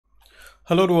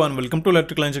Hello everyone, welcome to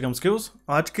electrical MCQs।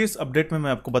 आज के इस अपडेट में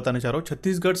मैं आपको बताने चाह रहा हूँ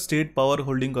Chhattisgarh state power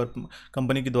holding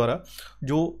company के द्वारा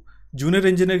जो जूनियर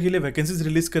इंजीनियर के लिए वैकेंसीज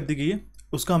रिलीज कर दी गई है,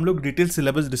 उसका हम लोग डिटेल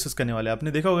सिलेबस डिस्कस करने वाले हैं।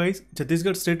 आपने देखा होगा इस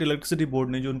छत्तीसगढ़ स्टेट इलेक्ट्रिसिटी बोर्ड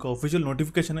ने जो उनका ऑफिशियल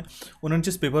नोटिफिकेशन है उन्होंने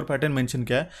जिस पेपर पैटर्न मेंशन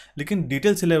किया है, लेकिन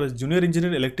detail syllabus junior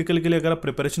engineer electrical के लिए अगर आप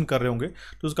प्रिपरेशन कर रहे होंगे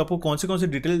तो उसका आपको कौन से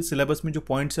डिटेल सिलेबस में जो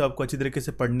पॉइंट्स है आपको अच्छी तरीके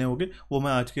से पढ़ने होंगे, वो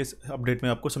मैं आज के इस अपडेट में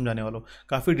आपको समझाने वाला हूँ।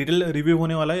 काफ़ी डिटेल रिव्यू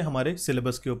होने वाला है हमारे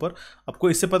सिलेबस के ऊपर। आपको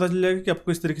इससे पता चल जाएगा कि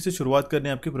आपको इस तरीके से शुरुआत करनी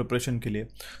है आपकी प्रिपरेशन के लिए।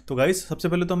 तो गाइस, सबसे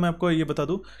पहले तो मैं आपको ये बता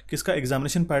दूं कि इसका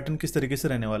एग्जामिनेशन पैटर्न किस तरीके से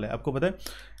रहने वाला है। आपको पता है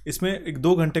इसमें एक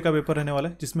 2 घंटे का पेपर रहने वाला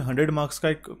है, जिसमें 100 मार्क्स का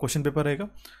एक क्वेश्चन पेपर रहेगा,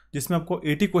 जिसमें आपको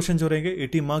 80 क्वेश्चन जो रहेंगे,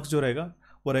 80 मार्क्स जो रहेगा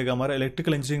वो रहेगा हमारा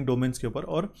इलेक्ट्रिकल इंजीनियरिंग डोमेन्स के ऊपर,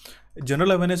 और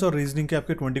जनरल अवेयरनेस और रीजनिंग के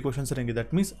आपके 20 क्वेश्चन रहेंगे।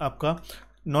 दैट मीन्स आपका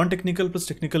नॉन टेक्निकल प्लस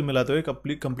टेक्निकल मिलाते हुए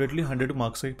कंप्लीटली 100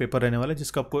 मार्क्स का एक पेपर रहने वाला है,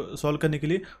 जिसका आपको सॉल्व करने के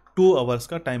लिए 2 आवर्स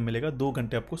का टाइम मिलेगा, 2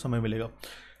 घंटे आपको समय मिलेगा।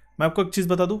 मैं आपको एक चीज़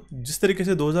बता दूं, जिस तरीके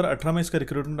से 2018 में इसका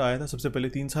रिक्रूटमेंट आया था, सबसे पहले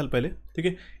 3 साल पहले, ठीक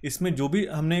है, इसमें जो भी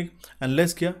हमने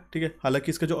एनालाइज किया, ठीक है,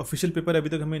 हालांकि इसका जो ऑफिशियल पेपर अभी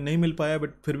तक हमें नहीं मिल पाया, बट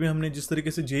फिर भी हमने जिस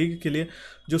तरीके से जेईई के लिए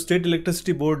जो state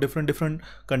electricity board different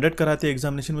conduct कराते हैं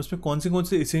एग्जामिनेशन में, उसमें कौन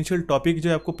से इसेंशियल टॉपिक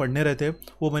जो आपको पढ़ने रहते हैं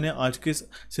वो मैंने आज के इस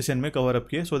सेशन में कवर अप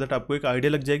किया, सो दैट आपको एक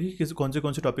आइडिया लग जाएगी कि कौन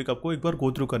से टॉपिक आपको एक बार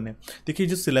गो थ्रू करने हैं। देखिए,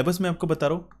 जिस सिलेबस में आपको बता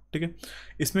रहा हूँ, ठीक है,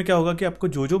 इसमें क्या होगा कि आपको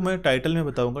जो मैं टाइटल में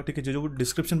बताऊंगा, ठीक है, जो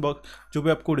डिस्क्रिप्शन बॉक्स जो भी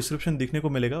आपको डिस्क्रिप्शन दिखने को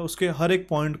मिलेगा, उसके हर एक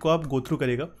पॉइंट को आप गो थ्रू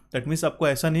करेगा। दैट मीन्स आपको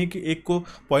ऐसा नहीं कि एक को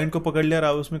पॉइंट को पकड़ लिया और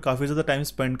आप उसमें काफ़ी ज़्यादा टाइम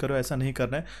स्पेंड करो, ऐसा नहीं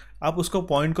करना है। आप उसको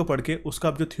पॉइंट को पढ़ के उसका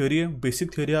आप जो थ्योरी है,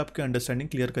 बेसिक थ्योरी है, आपकी अंडरस्टैंडिंग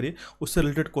क्लियर करिए। उससे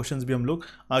रिलेटेड क्वेश्चंस भी हम लोग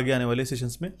आगे आने वाले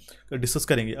सेशंस में डिस्कस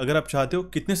करेंगे। अगर आप चाहते हो,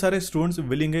 कितने सारे स्टूडेंट्स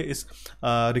विलिंग है इस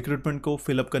रिक्रूटमेंट को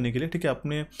फिलअप करने के लिए, ठीक है।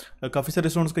 अपने काफ़ी सारे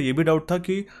स्टूडेंट्स का ये भी डाउट था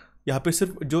कि यहाँ पे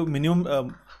सिर्फ जो मिनिमम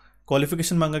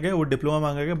क्वालिफिकेशन मांगा गया वो डिप्लोमा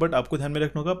मांगा गया, बट आपको ध्यान में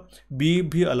रखना होगा बी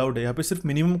भी अलाउड है। यहाँ पे सिर्फ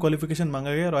मिनिमम क्वालिफिकेशन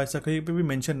मांगा गया और ऐसा कहीं पे भी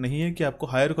मेंशन नहीं है कि आपको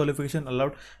हायर क्वालिफिकेशन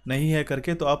अलाउड नहीं है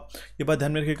करके। तो आप ये बात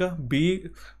ध्यान में रखिएगा,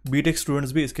 बीटेक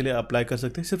स्टूडेंट्स भी इसके लिए अप्लाई कर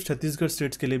सकते हैं। सिर्फ छत्तीसगढ़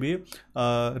स्टेट्स के लिए भी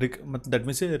मतलब दैट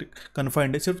मीन से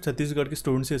कन्फाइंड है, सिर्फ छत्तीसगढ़ के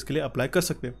स्टूडेंट्स इसके लिए अप्लाई कर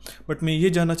सकते हैं। बट मैं ये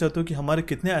जानना चाहता हूँ कि हमारे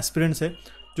कितने एस्पिरेंट्स हैं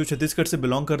जो छत्तीसगढ़ से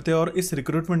बिलोंग करते हैं और इस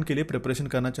रिक्रूटमेंट के लिए प्रिपरेशन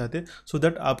करना चाहते हैं। सो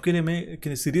दैट आपके लिए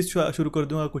मैं सीरीज शुरू कर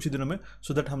दूंगा कुछ ही दिनों में,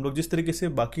 सो दैट हम लोग जिस तरीके से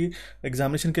बाकी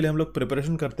एग्जामिनेशन के लिए हम लोग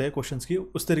प्रिपरेशन करते हैं क्वेश्चंस की,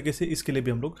 उस तरीके से इसके लिए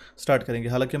भी हम लोग स्टार्ट करेंगे।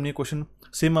 हालांकि हमने ये क्वेश्चन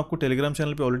सेम आपको टेलीग्राम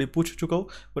चैनल पर ऑलरेडी पूछ चुका हूँ,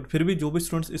 बट फिर भी जो भी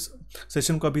स्टूडेंट्स इस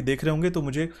सेशन को अभी देख रहे होंगे तो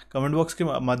मुझे कमेंट बॉक्स के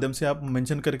माध्यम से आप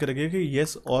मेंशन करके रखिए कि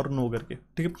येस और नो करके,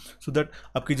 ठीक है। सो दैट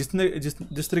आपकी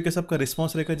जिस तरीके से आपका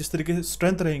रिस्पॉन्स रहेगा, जिस तरीके से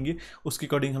स्ट्रेंथ रहेंगी, उसके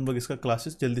अकॉर्डिंग हम लोग इसका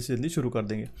क्लासेस जल्दी से जल्दी शुरू कर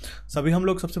देंगे। सभी हम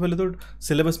लोग सबसे पहले तो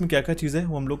सिलेबस में क्या क्या चीज़ है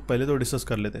वो हम लोग पहले तो डिस्कस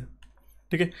कर लेते हैं,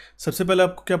 ठीक है। सबसे पहले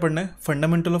आपको क्या पढ़ना है,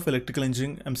 fundamental of electrical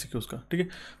engineering MCQs का, ठीक है।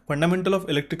 Fundamental of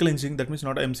electrical engineering, that means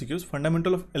not MCQs,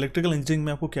 fundamental of electrical engineering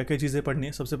में आपको क्या क्या चीज़ें पढ़नी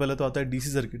है। सबसे पहले तो आता है डीसी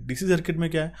सर्किट। डीसी सर्किट में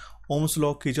क्या है, ओम्स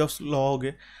लॉ, किर्चॉफ्स लॉ हो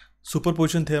गए,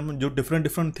 सुपरपोजिशन थ्योरम, जो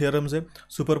डिफरेंट थ्योरम्स है,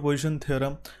 सुपरपोजिशन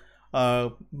थ्योरम,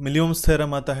 मिलियम्स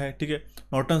थ्योरम आता है, ठीक है,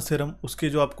 नॉर्टन्स थ्योरम, उसके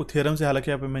जो आपको थ्योरम्स है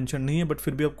हालांकि यहाँ पे मेंशन नहीं है, बट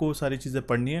फिर भी आपको सारी चीज़ें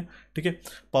पढ़नी है, ठीक है।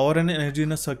 Power and energy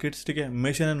in circuits, ठीक है,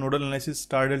 mesh and nodal analysis,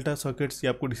 star delta circuits, ये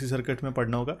आपको डीसी सर्किट में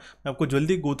पढ़ना होगा। मैं आपको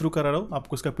जल्दी गो थ्रू करा रहा हूँ,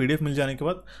 आपको इसका PDF मिल जाने के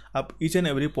बाद आप ईच एंड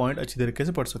एवरी पॉइंट अच्छी तरीके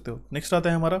से पढ़ सकते हो। नेक्स्ट आता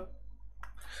है हमारा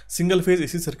सिंगल फेज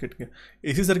एसी सर्किट के।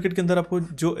 एसी सर्किट के अंदर आपको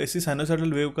जो एसी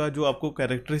साइनोसॉइडल वेव का जो आपको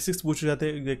कैरेक्टरिस्टिक्स पूछे जाते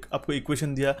हैं, आपको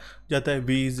इक्वेशन दिया जाता है,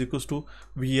 V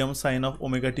 = VM sin of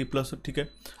omega T plus, ठीक है,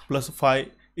 प्लस फाई।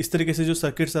 इस तरीके से जो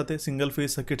सर्किट्स आते हैं सिंगल फेज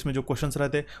सर्किट्स में, जो क्वेश्चंस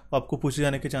रहते हैं वो आपको पूछे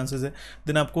जाने के चांसेस है।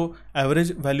 देन आपको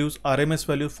average values, RMS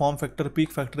value, form factor,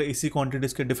 peak factor, AC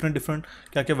quantities के डिफरेंट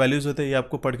क्या क्या वैल्यूज होते हैं, ये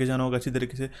आपको पढ़ के जाना होगा अच्छी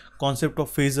तरीके से। Concept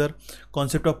of phasor,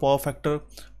 concept of power factor,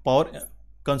 power,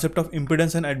 concept of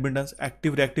impedance and admittance,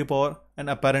 active reactive power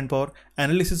and apparent power,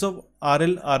 analysis of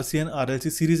RL, RC and RLC,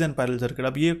 series and parallel circuit.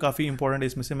 अब ये काफ़ी इंपॉर्टेंट है,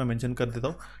 इसमें से मैं मेंशन कर देता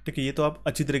हूँ, ठीक है। ये तो आप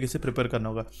अच्छी तरीके से प्रिपेयर करना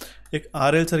होगा। एक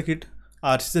RL सर्किट,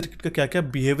 RC सर्किट का क्या क्या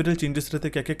बिहेवियरल चेंजेस रहते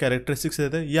हैं, क्या क्या कैरेक्टरिस्टिक्स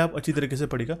रहते हैं, ये आप अच्छी तरीके से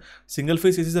पढ़ेगा। सिंगल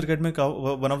फेज AC सर्किट में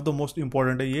one of the most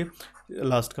important है ये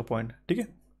लास्ट का पॉइंट, ठीक है।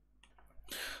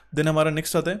 देन हमारा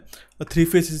नेक्स्ट आता है 3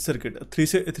 phase AC circuit.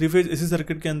 3 phase AC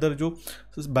circuit के अंदर जो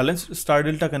बैलेंस स्टार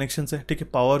डेल्टा कनेक्शन है, ठीक है,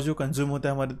 पावर जो कंज्यूम होता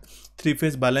है हमारे 3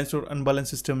 फेज बैलेंस और अनबैलेंस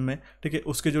सिस्टम में, ठीक है,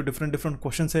 उसके जो डिफरेंट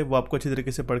क्वेश्चन है वो आपको अच्छी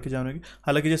तरीके से पढ़ के जानेंगे।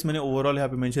 हालांकि जैसे मैंने ओवरऑल यहाँ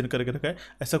पे मेंशन करके रखा है,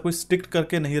 ऐसा कोई स्ट्रिक्ट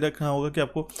करके नहीं रखना होगा कि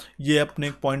आपको ये आपने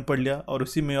एक पॉइंट पढ़ लिया और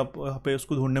उसी में आप यहाँ पे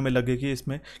उसको ढूंढने में लगे कि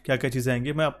इसमें क्या क्या चीज़ें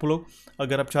आएंगी। मैं आप लोग,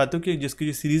 अगर आप चाहते हो कि जिसकी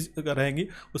ये सीरीज रहेंगी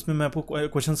उसमें मैं आपको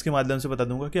क्वेश्चन के माध्यम से बता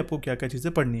दूंगा कि आपको क्या क्या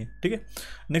चीज़ें पढ़नी है, ठीक है।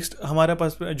 नेक्स्ट हमारे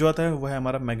पास जो आता है वो है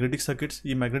हमारा मैग्नेटिक सर्किट्स।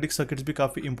 ये मैग्नेटिक सर्किट्स भी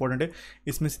काफ़ी इंपॉर्टेंट है,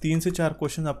 इसमें से 3 से 4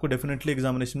 क्वेश्चन आपको डेफिनेटली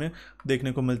एग्जामिनेशन में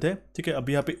देखने को मिलते हैं। ठीक है,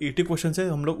 अभी यहाँ पे 80 क्वेश्चन है,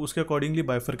 हम लोग उसके अकॉर्डिंगली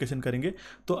बाइफर्केशन करेंगे,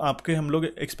 तो आपके हम लोग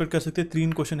एक्सपेक्ट कर सकते हैं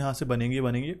 3 क्वेश्चन यहाँ से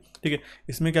बनेंगे। ठीक है,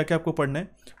 इसमें क्या क्या आपको पढ़ना है,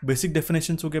 बेसिक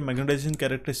डेफिनेशन हो गया, मैग्नेटाइजेशन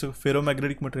कैरेक्टरिस्टिक,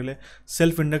 फेरोमैग्नेटिक मटेरियल है,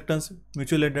 सेल्फ इंडक्टेंस,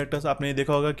 म्यूचुअल इंडक्टेंस। आपने ये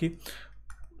देखा होगा कि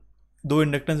 2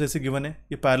 इंडक्टेंस ऐसे गिवन है,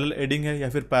 ये पैरेलल एडिंग है या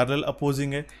फिर पैरेलल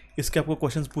अपोजिंग है, इसके आपको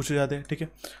क्वेश्चंस पूछे जाते हैं। ठीक है,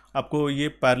 आपको ये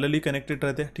पैरेलली कनेक्टेड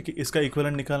रहते हैं। ठीक है, इसका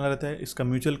इक्विवेलेंट निकालना रहता है, इसका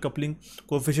म्यूचुअल कपलिंग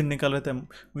कोएफिशिएंट निकालना रहता है,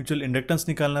 म्यूचुअल इंडक्टेंस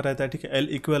निकालना रहता है। ठीक है, एल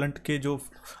इक्विवेलेंट के जो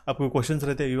आपको क्वेश्चंस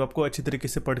रहते हैं ये आपको अच्छी तरीके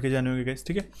से पढ़ के जाने होंगे गाइस।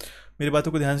 ठीक है, मेरी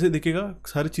बातों को ध्यान से देखिएगा,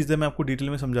 सारी चीज़ें मैं आपको डिटेल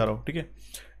में समझा रहा हूँ। ठीक है,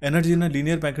 energy in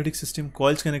linear magnetic system,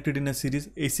 coils connected in a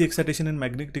series, AC excitation in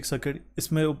magnetic circuit,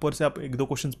 इसमें ऊपर से आप 1-2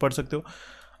 क्वेश्चन पढ़ सकते हो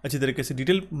अच्छी तरीके से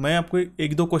डिटेल। मैं आपको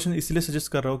 1-2 क्वेश्चन इसलिए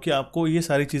सजेस्ट कर रहा हूँ कि आपको ये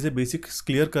सारी चीज़ें बेसिक्स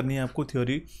क्लियर करनी है, आपको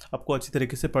थ्योरी आपको अच्छी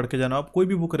तरीके से पढ़ के जाना। आप कोई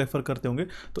भी बुक रेफर करते होंगे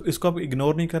तो इसको आप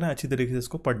इग्नोर नहीं करना है, अच्छी तरीके से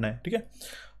इसको पढ़ना है। ठीक है,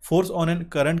 force on an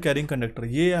current carrying conductor,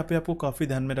 ये यहाँ पे आपको काफ़ी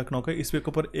ध्यान में रखना होगा। इस पे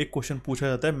के ऊपर एक क्वेश्चन पूछा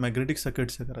जाता है, मैग्नेटिक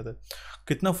सर्किट से करा था,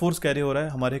 कितना फोर्स कैरी हो रहा है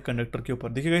हमारे कंडक्टर के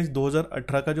ऊपर। देखिएगा इस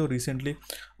 2018 का जो रिसेंटली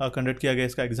कंडक्ट किया गया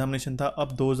इसका एग्जामिनेशन था,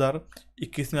 अब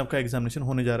 2021 में आपका एग्जामिनेशन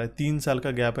होने जा रहा है। 3 साल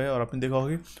का गैप है और आपने देखा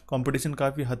होगा कॉम्पिटिशन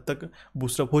काफ़ी हद तक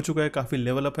बूस्टअप हो चुका है, काफ़ी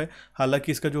लेवल अप है।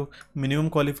 हालांकि इसका जो मिनिमम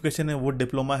क्वालिफिकेशन है वो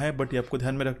डिप्लोमा है, बट ये आपको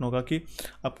ध्यान में रखना होगा कि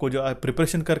आपको जो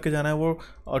प्रिपरेशन करके जाना है वो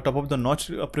top of the notch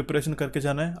preparation करके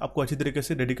जाना है, आपको अच्छी तरीके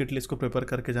से डेडिकेटली इसको प्रिपेयर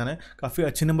करके जाना है। काफ़ी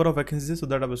अच्छे नंबर ऑफ वैकेंसीज है, सो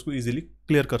दैट आप इसको इजीली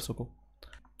क्लियर कर सको।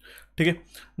 ठीक है,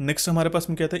 नेक्स्ट हमारे पास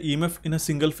में क्या था, EMF in a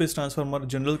single phase transformer,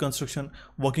 general construction,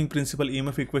 working principle,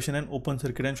 EMF equation and open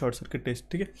circuit and short circuit test.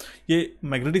 ठीक है, ये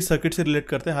मैग्नेटिक सर्किट से रिलेट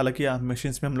करते हैं, हालांकि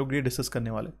मशीन्स में हम लोग ये डिस्कस करने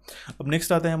वाले। अब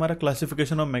नेक्स्ट आता है हमारा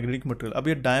क्लासिफिकेशन ऑफ मैग्नेटिक मटेरियल। अब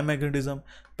ये डायमैग्नेटिज्म,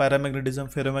 पैरामैग्नेटिज्म,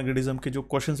 फेरोमैग्नेटिज्म के जो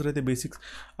क्वेश्चंस रहते हैं बेसिक्स,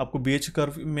 आपको बीएच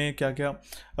कर्व में क्या क्या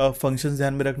फंक्शंस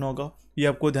ध्यान में रखना होगा, ये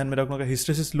आपको ध्यान में रखना होगा।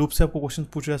 हिस्टेरिसिस लूप से आपको क्वेश्चन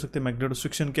पूछे जा सकते हैं,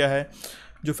 मैग्नेटोस्ट्रिक्शन क्या है,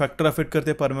 जो फैक्टर अफेक्ट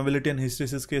करते हैं परमेबिलिटी एंड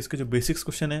हिस्टेरिसिस के, इसके जो बेसिक्स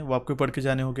क्वेश्चन है वो आपको पढ़ के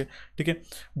जाने होंगे। ठीक है,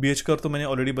 बीएच कर्व तो मैंने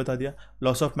ऑलरेडी बता दिया,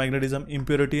 loss of magnetism,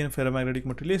 impurity and ferromagnetic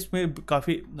material, इसमें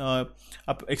काफ़ी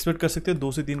आप एक्सपेक्ट कर सकते हैं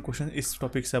 2 से 3 क्वेश्चन इस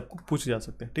टॉपिक से आपको पूछे जा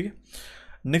सकते हैं। ठीक है,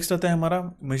 नेक्स्ट आता है हमारा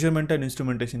मेजरमेंट एंड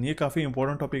इंस्ट्रूमेंटेशन। ये काफ़ी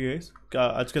इंपॉर्टेंट टॉपिक है, क्या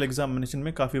आजकल एग्जामिनेशन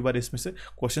में काफ़ी बार इसमें से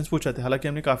क्वेश्चंस पूछे जाते हैं। हालांकि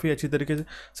हमने काफ़ी अच्छी तरीके से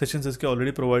सेशंस इसके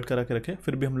ऑलरेडी प्रोवाइड करा के रखे,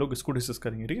 फिर भी हम लोग इसको डिस्कस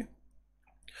करेंगे। ठीक है,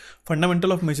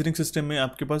 फंडामेंटल ऑफ मेजरिंग सिस्टम में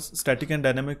आपके पास स्टैटिक एंड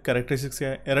डायनामिक कैरेक्टरिस्टिक्स क्या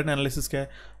है, एरर एनालिसिस क्या है,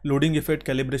 loading effect,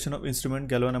 calibration of instrument,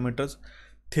 गैल्वेनोमीटर्स,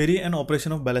 theory and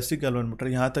operation of ballistic galvanometer.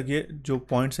 यहाँ तक ये जो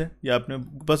पॉइंट्स है ये आपने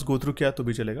बस गो थ्रू किया तो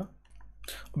भी चलेगा।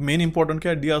 मेन इंपॉर्टेंट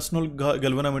क्या है, डिआर्सनल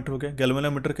गैल्वेनोमीटर हो गया,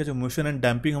 गैल्वेनोमीटर का जो मोशन एंड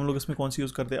डैम्पिंग हम लोग इसमें कौन सी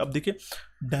यूज़ करते हैं। अब देखिए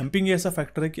डैम्पिंग ये ऐसा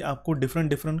फैक्टर है कि आपको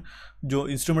डिफरेंट जो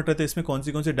इंस्ट्रूमेंट रहते हैं इसमें कौन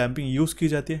सी डैम्पिंग यूज़ की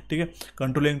जाती है। ठीक है,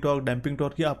 कंट्रोलिंग टॉर्क, डैम्पिंग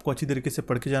टॉर्क, ये आपको अच्छी तरीके से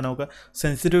पढ़ के जाना होगा।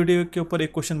 सेंसिटिविटी के ऊपर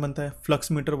एक क्वेश्चन बनता है,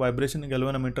 flux metre, vibration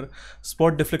galvanometer,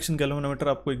 spot deflection galvanometer,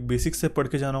 आपको एक बेसिक से पढ़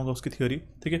के जाना होगा उसकी थ्योरी।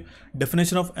 ठीक है,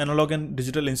 definition of analogue and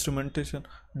digital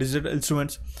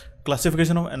instruments,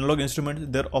 classification of analogue instruments,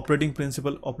 there operating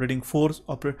principal, operating force,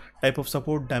 type of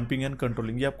support, damping and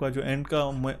controlling. ये आपका जो एंड का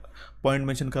पॉइंट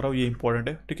मेंशन कर रहा हूँ ये इंपॉर्टेंट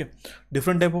है। ठीक है,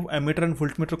 different type of ammeter and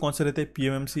voltmeter कौन से रहते हैं,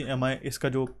 पीएमएमसी, एमआई, इसका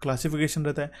जो क्लासिफिकेशन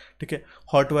रहता है। ठीक है,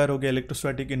 हॉट वायर हो गया,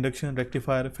 इलेक्ट्रोस्टैटिक, इंडक्शन,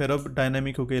 रेक्टिफायर, फेरो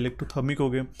डायनामिक हो गया, इलेक्ट्रोथर्मिक हो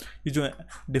गया। ये जो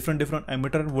डिफरेंट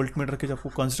एमीटर एंड वोल्टमीटर के जो आपको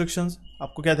कंस्ट्रक्शंस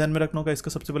आपको क्या ध्यान में रखना होगा,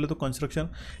 इसका सबसे पहले तो कंस्ट्रक्शन,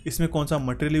 इसमें कौन सा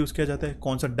मटेरियल यूज़ किया जाता है,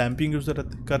 कौन सा डैम्पिंग यूज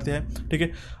करते हैं। ठीक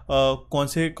है, कौन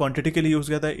से क्वांटिटी के लिए यूज़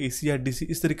किया जाता है, एसी या डीसी,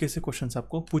 इस तरीके से क्वेश्चंस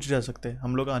आपको पूछे जा सकते हैं।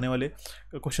 हम लोग आने वाले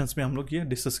क्वेश्चंस में हम लोग ये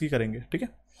डिस्कस की करेंगे। ठीक है,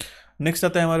 नेक्स्ट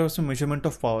आता है हमारे पास मेजरमेंट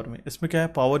ऑफ पावर में, इसमें क्या है,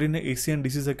 power in AC and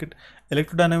DC circuit,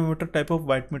 इलेक्ट्रोडायनामोमीटर, type of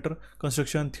wattmeter,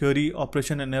 construction, theory,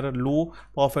 operation and error, low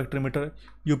power factor metre,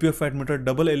 UPF wattmeter,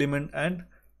 double element and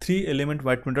 3 element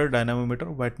wattmeter, dynamometer,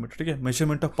 wattmeter. ठीक है,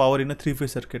 measurement of power in a 3 phase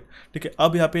circuit. ठीक है,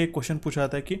 अब यहाँ पे एक question पूछा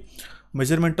जाता है कि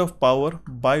measurement of power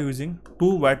by using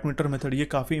 2 wattmeter method, ये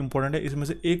काफ़ी इंपॉर्टेंट है, इसमें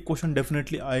से एक क्वेश्चन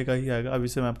डेफिनेटली आएगा ही आएगा। अब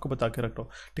इसे मैं आपको बता के रखता हूँ।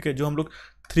 ठीक है, जो हम लोग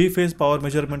 3 फेज पावर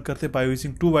मेजरमेंट करते हैं बाय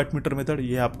यूजिंग 2 वाटमीटर मेथड,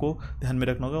 ये आपको ध्यान में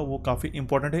रखना होगा, वो काफ़ी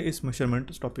इंपॉर्टेंट है इस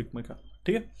मेजरमेंट टॉपिक में का।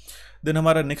 ठीक है, देन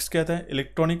हमारा नेक्स्ट क्या आता है,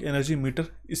 इलेक्ट्रॉनिक एनर्जी मीटर।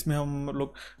 इसमें हम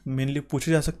लोग मेनली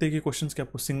पूछे जा सकते हैं कि क्वेश्चन क्या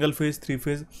आपको single phase, 3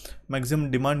 phase, maximum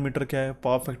demand metre क्या है,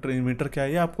 पावर फैक्टर मीटर क्या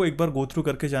है, ये आपको एक बार गो थ्रू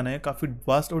करके जाना है। काफ़ी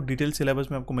वास्ट और डिटेल सिलेबस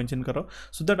में आपको मेंशन कर रहा हूँ,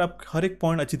 सो दैट आप हर एक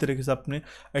पॉइंट अच्छी तरीके से आपने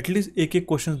एटलीस्ट एक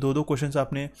क्वेश्चन, 2 क्वेश्चन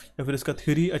आपने या फिर इसका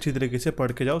थ्योरी अच्छी तरीके से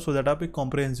पढ़ के जाओ, सो दैट आप एक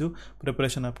कॉम्प्रिहेंसिव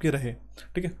प्रिपरेशन आपकी रहे।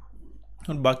 ठीक है,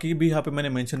 और बाकी भी यहाँ पे मैंने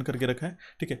मेंशन करके रखा है,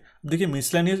 ठीक है। अब देखिए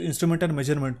मिसलेनियस इंस्ट्रूमेंट एंड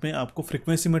मेजरमेंट में आपको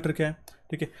फ्रीक्वेंसी मीटर क्या है,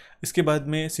 ठीक है। इसके बाद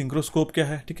में सिंक्रोस्कोप क्या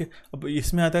है, ठीक है। अब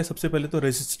इसमें आता है सबसे पहले तो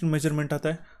रेजिस्टेंस मेजरमेंट आता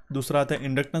है, दूसरा आता है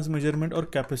इंडक्टेंस मेजरमेंट और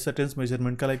कैपेसिटेंस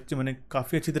मेजरमेंट का। लाइक मैंने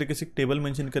काफ़ी अच्छी तरीके से टेबल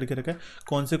मेंशन करके रखा है,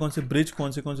 कौन से ब्रिज,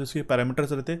 कौन से उसके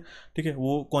पैरामीटर्स रहते हैं, ठीक है।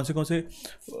 वो कौन से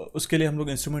उसके लिए हम लोग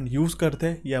इंस्ट्रूमेंट यूज़ करते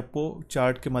हैं, ये आपको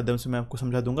चार्ट के माध्यम से मैं आपको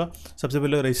समझा दूंगा। सबसे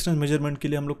पहले रेजिस्टेंस मेजरमेंट के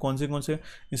लिए हम लोग कौन से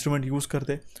इंस्ट्रूमेंट यूज़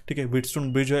करते हैं, ठीक है।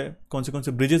 व्हीटस्टोन ब्रिज है, कौन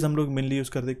से ब्रिजेस हम लोग मेनली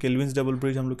यूज़ करते हैं, केल्विन्स डबल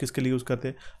ब्रिज हम लोग किसके लिए यूज़ करते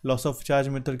हैं, लॉस ऑफ चार्ज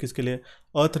मेथड किसके लिए,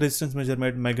 earth resistance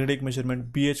measurement, magnetic measurement,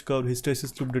 BH curve,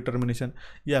 hysteresis tube determination,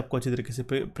 ये आपको अच्छी तरीके से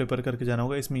प्रिपेयर करके जाना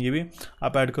होगा। इसमें ये भी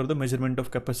आप ऐड कर दो measurement of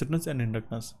capacitance and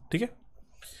inductance, ठीक है।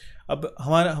 अब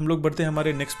हम लोग बढ़ते हैं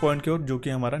हमारे नेक्स्ट पॉइंट की ओर, जो कि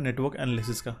हमारा नेटवर्क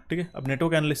एनालिसिस का, ठीक है। अब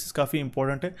नेटवर्क एनालिसिस काफ़ी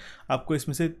इंपॉर्टेंट है, आपको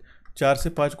इसमें से 4 से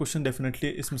 5 क्वेश्चन डेफिनेटली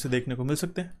इसमें से देखने को मिल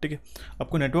सकते हैं, ठीक है।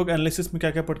 आपको नेटवर्क एनालिसिस में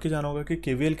क्या क्या पढ़ के जाना होगा कि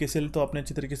केवीएल केसीएल तो आपने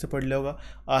अच्छी तरीके से पढ़ लिया होगा,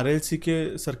 आरएलसी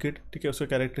के सर्किट, ठीक है, उसके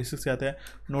कैरेक्टरिस्टिक्स आते हैं,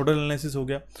 नोडल एनालिसिस हो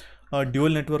गया,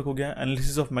 ड्यूअल नेटवर्क हो गया,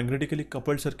 analysis of magnetically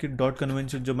coupled circuit, dot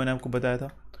convention जो मैंने आपको बताया था,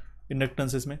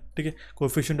 इंडक्टेंसेस में, ठीक है,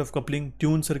 coefficient of coupling,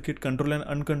 tune circuit, control and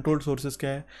uncontrolled sources क्या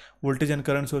है, वोल्टेज एंड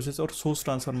करंट सोर्सेज और सोर्स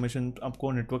ट्रांसफॉर्मेशन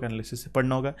आपको नेटवर्क एनालिसिस से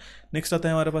पढ़ना होगा। नेक्स्ट आता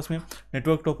है हमारे पास में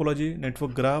नेटवर्क टोपोलॉजी,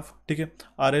 नेटवर्क ग्राफ, ठीक है,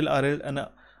 RL and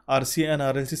RC and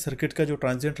RLC circuit का जो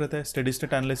ट्रांजिएंट रहता है, steady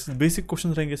state analysis, basic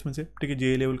question रहेंगे इसमें से, ठीक है,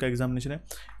 जेईई लेवल का एग्जामिनेशन है।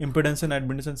 Impedance and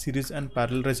admittance and series and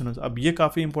parallel resonance, अब ये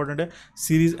काफ़ी इंपॉर्टेंट है,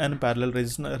 सीरीज एंड पैरेलल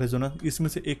रेजोनेंस, इसमें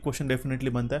से एक क्वेश्चन डेफिनेटली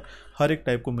बनता है हर एक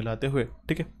टाइप को मिलाते हुए,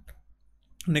 ठीक है।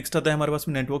 नेक्स्ट आता है हमारे पास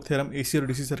में नेटवर्क थ्योरम, एसी और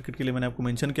डीसी सर्किट के लिए मैंने आपको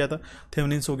मेंशन किया था,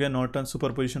 थेवेनिन्स हो गया, Norton,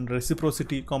 superposition,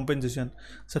 reciprocity, compensation,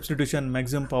 substitution,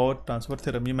 maximum power transfer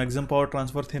theorem. ये मैक्सिमम पावर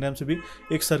ट्रांसफर थ्योरम से भी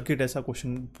एक सर्किट ऐसा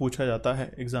क्वेश्चन पूछा जाता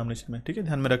है एग्जामिनेशन में, ठीक है,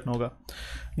 ध्यान में रखना होगा।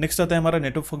 नेक्स्ट आता है हमारा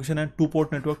नेटवर्क फंक्शन है, टू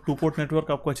पोर्ट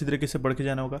नेटवर्क आपको अच्छी तरीके से पढ़ के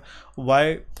जाना होगा,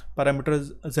 Y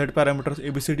parameters, Z parameters,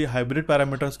 ABCD, hybrid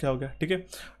parameters क्या हो गया, ठीक है।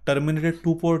 टर्मिनेटेड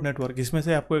टू पोर्ट नेटवर्क, इसमें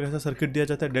से आपको एक ऐसा सर्किट दिया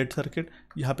जाता है, डेड सर्किट,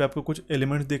 यहाँ पे आपको कुछ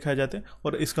एलिमेंट्स दिखाए जाते हैं और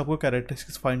इसका आपको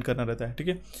कैरेक्टरिस्टिक्स फाइंड करना रहता है, ठीक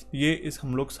है। ये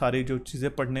हम लोग सारी जो चीज़ें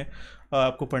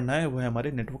आपको पढ़ना है वो है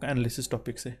हमारे नेटवर्क एनालिसिस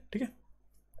टॉपिक से, ठीक है।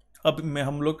 अब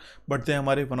हम लोग बढ़ते हैं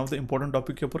हमारे one of the important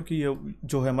topic के ऊपर कि ये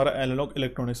जो है हमारा एनालॉग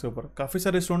इलेक्ट्रॉनिक्स के ऊपर। काफ़ी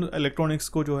सारे स्टूडेंट इलेक्ट्रॉनिक्स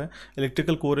को जो है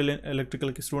इलेक्ट्रिकल कोर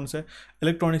इलेक्ट्रिकल के स्टूडेंट्स है,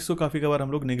 इलेक्ट्रॉनिक्स को काफ़ी कबार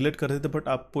हम लोग निगलेक्ट कर देते, बट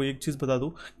आपको एक चीज़ बता दूँ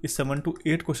कि 7 to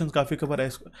 8 क्वेश्चन काफ़ी कबार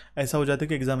ऐसा हो जाता है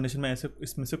कि एग्जामिनेशन में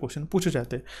इसमें से क्वेश्चन पूछे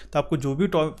जाते हैं। तो आपको जो भी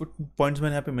पॉइंट्स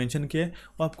मैंने यहाँ पे मेंशन किए हैं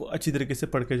वो आपको अच्छी तरीके से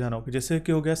पढ़ के जाना होगा। जैसे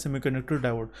कि हो गया semiconductor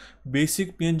diode,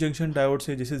 basic PN junction diode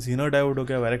से, जैसे जीनर डायोड हो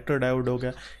गया, वैरेक्टर डायोड हो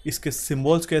गया, इसके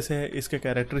सिम्बॉल्स कैसे है, इसके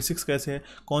कैरेक्टरिस्टिक्स कैसे है,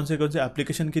 कौन से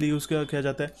एप्लीकेशन के लिए यूज़ किया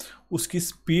जाता है, उसकी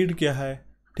स्पीड क्या है,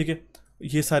 ठीक है,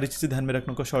 ये सारी चीज़ें ध्यान में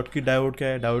रखने को। शॉर्ट की डायोड क्या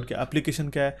है, डायोड की एप्लीकेशन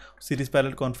क्या है, सीरीज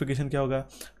पैरेलल कॉन्फ़िगरेशन क्या होगा,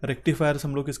 रेक्टिफायर्स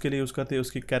हम लोग इसके लिए यूज़ करते हैं,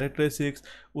 उसकी कैरेक्टरिस्टिक्स,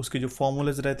 उसके जो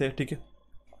फॉर्मूलेज रहते हैं, ठीक है,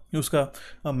 उसका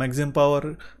maximum power,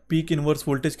 peak inverse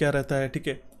voltage क्या रहता है, ठीक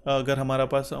है। अगर हमारा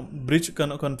पास ब्रिज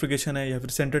कॉन्फ़िगरेशन है या फिर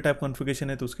सेंटर टाइप कॉन्फ़िगरेशन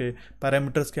है तो उसके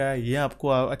पैरामीटर्स क्या है, ये आपको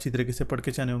अच्छी तरीके से पढ़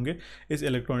के जाने होंगे इस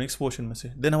इलेक्ट्रॉनिक्स पोर्शन में से।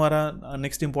 देन हमारा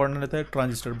नेक्स्ट इंपॉर्टेंट रहता है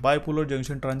ट्रांजिस्टर, बाइपोलर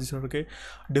जंक्शन ट्रांजिस्टर के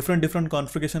डिफरेंट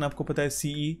कॉन्फ़िगरेशन आपको पता है,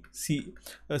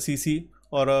 CC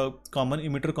और कॉमन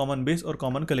इमिटर, कॉमन बेस और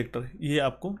कॉमन कलेक्टर, ये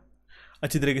आपको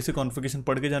अच्छी तरीके से कॉन्फ़िगरेशन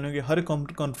पढ़ के जाने होंगे। हर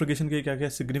कॉन्फ़िगरेशन के क्या क्या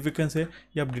सिग्निफिकेंस है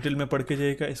ये आप डिटेल में पढ़ के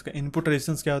जाइएगा। इसका इनपुट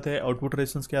रेजिस्टेंस क्या होता है, आउटपुट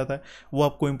रेजिस्टेंस क्या होता है, वो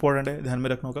आपको इंपॉर्टेंट है, ध्यान में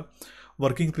रखना होगा।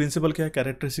 वर्किंग प्रिंसिपल क्या है,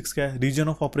 कैरेक्टरिस्टिक्स क्या है, reason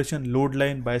of operation, load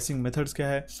line, biasing methods क्या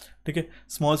है, ठीक है।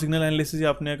 स्मॉल सिग्नल एनालिसिस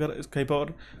आपने अगर कहीं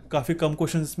पर काफ़ी कम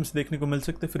क्वेश्चन इसमें से देखने को मिल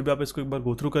सकते हैं, फिर भी आप इसको एक बार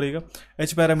गो थ्रू करेगा।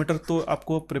 एच पैरामीटर तो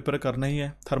आपको प्रिपेयर करना ही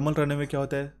है। थर्मल रनअवे क्या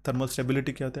होता है, थर्मल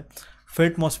स्टेबिलिटी क्या होता है,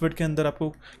 फेट मॉसफेट के अंदर आपको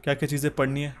क्या क्या चीज़ें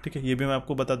पढ़नी है, ठीक है, ये भी मैं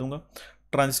आपको बता दूंगा।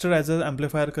 ट्रांजिस्टर एज ए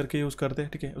एम्पलीफायर करके यूज़ करते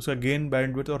हैं, ठीक है, उसका गेन,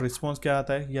 बैंडविड्थ और रिस्पॉन्स क्या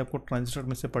आता है, ये आपको ट्रांजिस्टर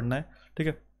में से पढ़ना है, ठीक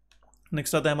है।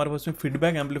 नेक्स्ट आता है हमारे पास में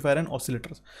फीडबैक एम्पलीफायर एंड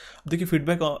ऑसिलेटर्स। देखिए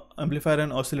फीडबैक एम्पलीफायर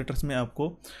एंड ऑसिलेटर्स में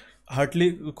आपको हार्टली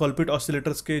कॉल्पिट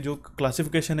ऑसिलेटर्स के जो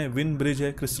क्लासिफिकेशन है, विन ब्रिज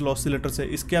है, क्रिस्टल ऑसिलेटर्स है,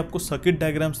 इसके आपको सर्किट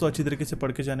डायग्राम्स तो अच्छी तरीके से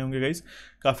पढ़ के जाने होंगे गाइस।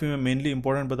 काफ़ी मैं मेनली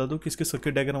इंपॉर्टेंट बता दूं कि इसके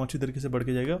सर्किट डायग्राम अच्छी तरीके से पढ़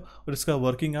के जाएगा और इसका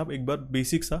वर्किंग आप एक बार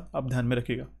बेसिक सा आप ध्यान में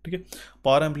रखिएगा, ठीक है।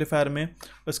 पावर एम्पलीफायर में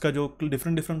इसका जो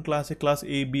डिफरेंट क्लास है, क्लास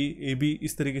ए बी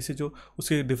इस तरीके से जो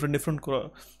उसके डिफरेंट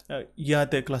ये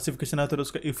आते हैं, क्लासिफिकेशन आता है,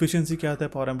 उसका इफिशियंसी क्या आता है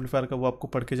पावर एम्पलीफायर का, वो आपको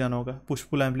पढ़ के जाना होगा। पुश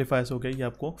पुल एम्पलीफायर्स हो गया, ये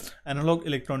आपको एनालॉग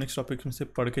इलेक्ट्रॉनिक्स टॉपिक्स में से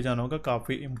पढ़ के जाना होगा,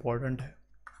 काफ़ी इंपॉर्टेंट है।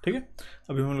 ठीक है।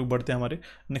 अभी हम लोग बढ़ते हैं हमारे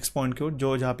नेक्स्ट पॉइंट की ओर,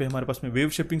 जो जहाँ पे हमारे पास में वेव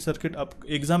शेपिंग सर्किट। आप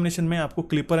एग्जामिनेशन में आपको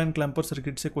क्लिपर एंड क्लैम्पर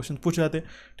सर्किट से क्वेश्चन पूछ जाते हैं,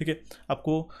 ठीक है।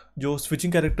 आपको जो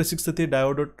स्विचिंग कैरेक्टरिस्टिक्स होती है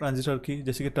डायोड और ट्रांजिस्टर की,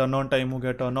 जैसे कि टर्न ऑन टाइम हो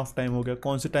गया, टर्न ऑफ टाइम हो गया,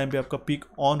 कौन से टाइम पे आपका पीक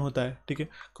ऑन होता है, ठीक है,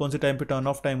 कौन से टाइम पे टर्न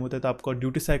ऑफ टाइम होता है, तो आपका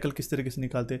ड्यूटी साइकिल किस तरीके से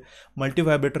निकालते हैं, मल्टी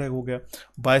वाइब्रेटर हो गया,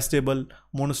 bistable,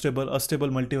 monostable, astable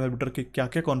multi vibrator के क्या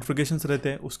क्या कॉन्फ़िगरेशंस रहते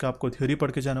हैं, उसका आपको थ्योरी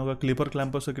पढ़ के जाना होगा। क्लिपर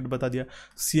क्लैम्पर सर्किट बता दिया।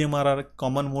 CMRR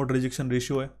common mode rejection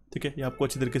ratio है, ठीक है, ये आपको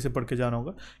अच्छी तरीके से पढ़ के जाना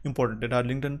होगा, इंपॉर्टेंट है।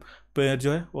 डार्लिंगटन पेयर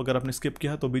जो है वो अगर आपने स्किप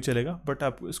किया तो भी चलेगा, बट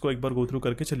आप इसको एक बार गो थ्रू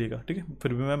करके चलिएगा, ठीक है।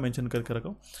 फिर भी मैं मेंशन करके रखा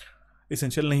हूँ,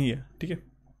 इसेंशियल नहीं है, ठीक है।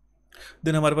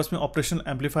 देन हमारे पास में ऑपरेशनल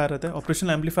एम्पलीफायर रहता है। ऑपरेशनल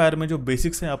एम्पलीफायर में जो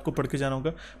बेसिक्स हैं आपको पढ़ के जाना होगा।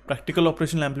 प्रैक्टिकल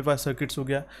ऑपरेशनल एम्पलीफायर सर्किट्स हो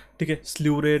गया, ठीक है,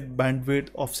 slew rate,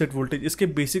 bandwidth, offset voltage, इसके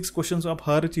बेसिक्स क्वेश्चंस आप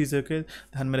हर चीज़ के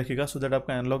ध्यान में रखिएगा, सो दैट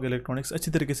आपका एनालॉग इलेक्ट्रॉनिक्स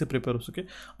अच्छी तरीके से प्रिपेयर हो सके।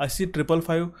 IC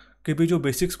 555 के भी जो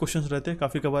बेसिक्स क्वेश्चंस रहते हैं,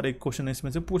 काफ़ी कबार एक क्वेश्चन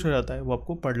इसमें से पूछा जाता है, वो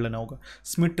आपको पढ़ लेना होगा।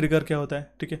 स्मिथ ट्रिगर क्या होता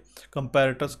है, ठीक है,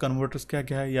 कंपैरेटर्स, कन्वर्टर्स क्या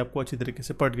क्या है, ये आपको अच्छी तरीके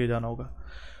से पढ़ के जाना होगा।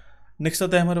 नेक्स्ट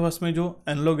आता है हमारे पास में जो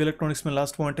एनालॉग इलेक्ट्रॉनिक्स में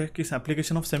लास्ट पॉइंट है कि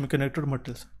application of semiconductor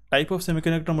materials, type of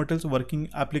semiconductor materials, working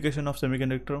application of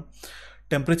semiconductor,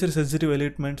 temperature sensitive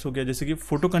elements हो गया, जैसे कि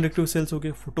फोटो कंडक्टिव सेल्स हो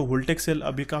गए, फोटोवोल्टिक सेल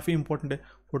अभी काफ़ी इंपॉर्टेंट है।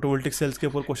 फोटोवोल्टिक सेल्स के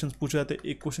ऊपर क्वेश्चन पूछे जाते हैं,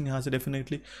 एक क्वेश्चन यहाँ से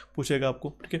डेफिनेटली पूछेगा आपको,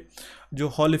 ठीक है। जो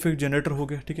हॉल इफेक्ट जनरेटर हो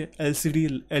गया, ठीक है, LCD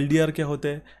LDR क्या होते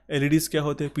हैं, LEDs क्या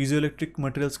होते हैं, पीजो इलेक्ट्रिक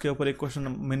मटेरियल्स के ऊपर एक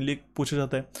क्वेश्चन मेनली पूछा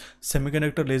जाता है।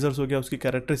 सेमीकंडक्टर लेजर्स हो गया, उसकी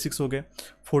कैरेक्टरिस्टिक्स हो गए,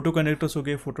 फोटो कंडक्टर्स हो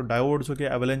गए, फोटो डायोड्स हो गए,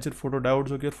 एवलेंचर फोटो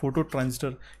डायोड्स हो गए, और फोटो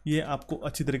ट्रांजिस्टर, ये आपको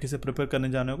अच्छी तरीके से प्रिपेयर करने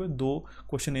जाने होगा। 2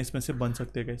 क्वेश्चन इसमें से बन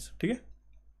सकते हैं गाइस, ठीक है।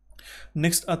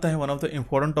 नेक्स्ट आता है one of the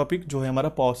important topic जो है हमारा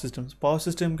पावर सिस्टम। पावर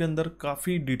सिस्टम के अंदर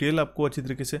काफ़ी डिटेल आपको अच्छी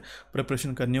तरीके से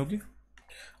प्रिपरेशन करनी होगी।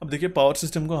 अब देखिए पावर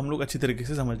सिस्टम को हम लोग अच्छी तरीके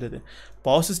से समझ लेते हैं।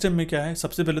 पावर सिस्टम में क्या है,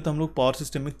 सबसे पहले तो हम लोग पावर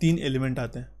सिस्टम में 3 एलिमेंट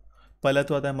आते हैं। पहला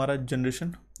तो आता है हमारा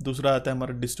जनरेशन, दूसरा आता है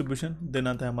हमारा डिस्ट्रीब्यूशन, देन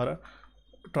आता है हमारा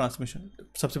ट्रांसमिशन।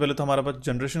 सबसे पहले तो हमारे पास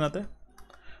जनरेशन आता है,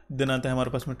 देन आता है हमारे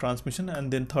पास में ट्रांसमिशन, एंड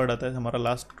देन थर्ड आता है हमारा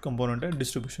लास्ट कंपोनेंट है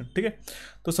डिस्ट्रीब्यूशन, ठीक है।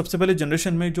 तो सबसे पहले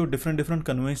जनरेशन में जो डिफरेंट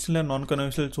कन्वेंशनल या नॉन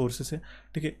कन्वेंशनल सोर्सेस है,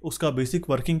 ठीक है, उसका बेसिक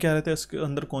वर्किंग क्या रहता है, उसके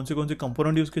अंदर कौन से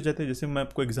कंपोनेंट यूज़ किए जाते हैं। जैसे मैं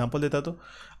आपको एग्जांपल देता तो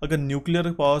अगर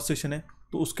न्यूक्लियर पावर स्टेशन है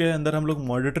तो उसके अंदर हम लोग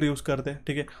मॉडरेटर यूज़ करते हैं,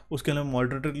 ठीक है। उसके अंदर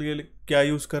मॉडरेटर के लिए क्या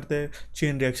यूज़ करते हैं,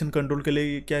 चेन रिएक्शन कंट्रोल के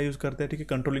लिए क्या यूज़ करते हैं, ठीक है,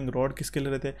 कंट्रोलिंग रॉड किसके लिए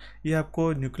रहते हैं, ये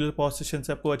आपको न्यूक्लियर पावर स्टेशन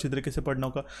से आपको अच्छी तरीके से पढ़ना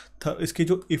होगा। इसकी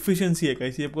जो इफिशियंसी है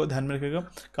कैसी, आपको ध्यान में रखेगा।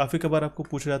 काफ़ी कबार आपको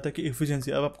पूछा जाता है कि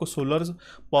इफिशियंसी, अब आपको सोलर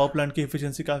पावर प्लांट की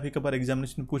इफिशियंसी काफ़ी कबार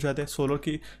एग्जामिनेशन में पूछा जाता है। सोलर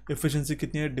की इफिशियंसी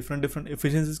कितनी है, डिफरेंट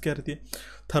इफिशियंसीज क्या रहती है,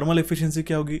 थर्मल इफिशियंसी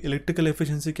क्या होगी, इलेक्ट्रिकल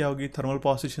इफिशियंसी क्या होगी, थर्मल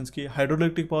पावर स्टेशन की।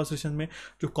 हाइड्रोइलेक्ट्रिक पावर स्टेशन में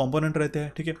जो कॉम्पोनेंट रहते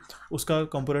हैं, ठीक है, उसका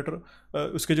कंपोनेटर,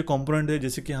 उसके जो कंपोनेंट है,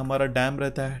 जैसे कि हमारा डैम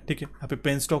रहता है, ठीक है, यहाँ पे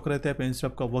पेन स्टॉक रहता है, पेन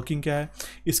स्टॉक का वर्किंग क्या है।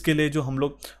 इसके लिए जो हम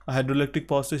लोग हाइड्रोइलेक्ट्रिक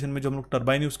पावर स्टेशन में जो हम लोग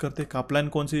टरबाइन यूज़ करते हैं, कापलाइन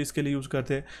कौन से इसके लिए यूज़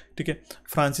करते हैं, ठीक है,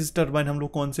 फ्रांसिस टरबाइन हम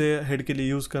लोग कौन से हेड के लिए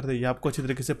यूज़ करते हैं, ये आपको अच्छी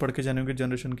तरीके से पढ़ के जाने होंगे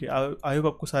जनरेशन की। आई होप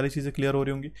आपको सारी चीज़ें क्लियर हो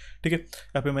रही होंगी, ठीक है।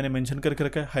 यहाँ पे मैंने मेंशन करके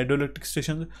रखा है hydroelectric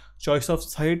station, choice of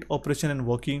site, operation and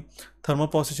working. Thermal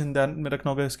power station ध्यान में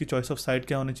रखना होगा, इसकी चॉइस ऑफ साइट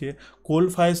क्या होनी चाहिए। कोल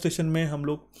फायर स्टेशन में हम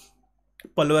लोग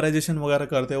पल्वराइजेशन वगैरह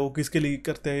करते हैं, वो किसके लिए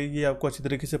करते हैं, ये आपको अच्छी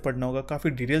तरीके से पढ़ना होगा। काफ़ी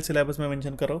डिटेल सिलेबस में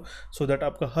मेंशन कर रहा हूँ, सो दैट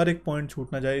आपका हर एक पॉइंट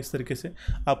छूट ना जाए, इस तरीके से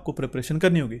आपको प्रिपरेशन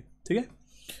करनी होगी, ठीक है।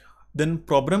 Then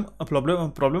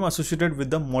problem associated with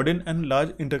the modern and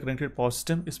large interconnected power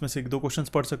system, इसमें से 1-2 क्वेश्चन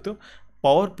पढ़ सकते हो।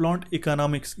 पावर प्लांट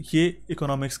इकोनॉमिक्स, ये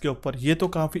इकोनॉमिक्स के ऊपर, ये तो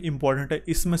काफ़ी इंपॉर्टेंट है।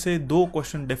 इसमें से 2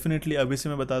 क्वेश्चन डेफिनेटली अभी से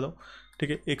मैं बता दूँ, ठीक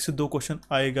है, 1 से 2 क्वेश्चन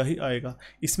आएगा ही आएगा।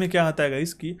 इसमें क्या आता है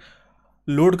इसकी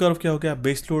लोड कर्व क्या हो गया,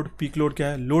 बेस लोड, पीक लोड क्या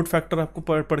है, लोड फैक्टर आपको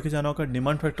पढ़ के जाना होगा,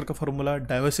 डिमांड फैक्टर का फॉर्मूला,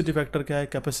 डाइवर्सिटी फैक्टर क्या है,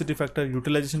 capacity factor,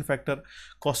 utilisation factor,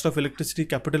 cost of electricity,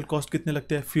 capital cost कितने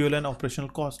लगते हैं, फ्यूल एंड ऑपरेशनल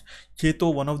कॉस्ट। ये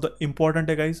तो वन ऑफ द इंपॉर्टेंट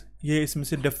है गाइज, ये इसमें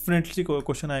से डेफिनेटली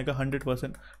क्वेश्चन आएगा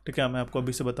 100%, ठीक है, मैं आपको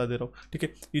अभी से बता दे रहा हूँ, ठीक है।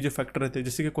 ये जो फैक्टर रहते हैं,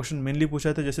 जैसे कि क्वेश्चन मेनली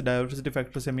पूछा था, जैसे डाइवर्सिटी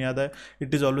फैक्टर से हमें याद है,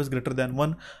 it is always greater than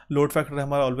 1, load factor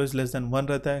हमारा ऑलवेज लेस दैन 1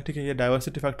 रहता है, ठीक है। ये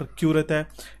डाइवर्सिटी फैक्टर क्यों रहता है,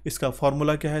 इसका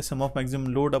फॉर्मूला क्या है, सम of maximum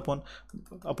load upon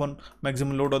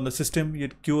maximum load on the system, ये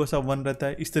क्यू ऐसा 1 रहता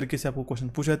है। इस तरीके से आपको क्वेश्चन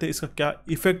पूछा जाते हैं, इसका क्या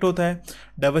इफेक्ट होता है,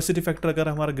 डाइवर्सिटी फैक्टर अगर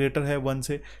हमारा ग्रेटर है 1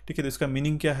 से, ठीक है, तो इसका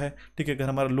मीनिंग क्या है, ठीक है। अगर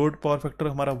हमारा लोड पावर फैक्टर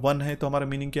हमारा 1 है तो हमारा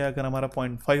मीनिंग क्या है, अगर हमारा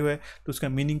 0.5 है तो उसका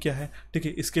मीनिंग क्या है, ठीक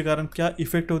है। इसके कारण क्या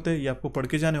इफेक्ट होते हैं ये आपको पढ़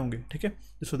के जाने होंगे, ठीक है,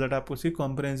 सो दैट आप उसकी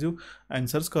कॉम्प्रिहेंसिव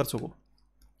आंसर्स कर सको।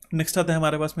 नेक्स्ट आता है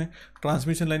हमारे पास में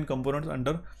transmission line components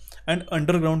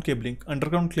underground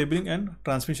cabling and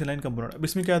transmission line component. अब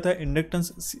इसमें क्या आता है,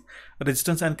 inductance,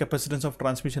 resistance and capacitance of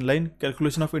transmission line,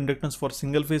 calculation of inductance for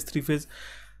single phase, 3 phase,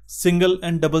 single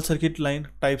and double circuit line,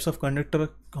 types of conductor,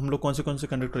 हम लोग कौन से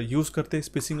conductor use करते हैं,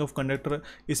 स्पेसिंग ऑफ कंडक्टर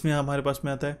इसमें हमारे पास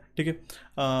में आता है, ठीक है।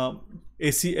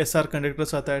 ACSR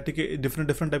कंडक्टर्स आता है, ठीक है।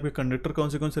 डिफरेंट टाइप के कंडक्टर कौन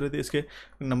से रहते हैं, इसके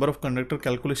नंबर ऑफ कंडक्टर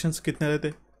कैलकुलेशंस कितने रहते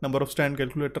हैं, नंबर ऑफ स्टैंड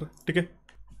कैलकुलेटर, ठीक है।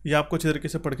 ये आपको अच्छे तरीके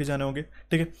से पढ़ के जाने होंगे,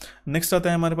 ठीक है। नेक्स्ट आता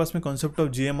है हमारे पास में concept of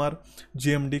GMR,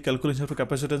 GMD, calculation of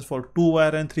capacitance for 2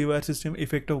 wire and 3 wire system,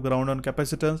 effect of ground on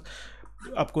capacitance.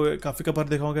 आपको काफ़ी कबार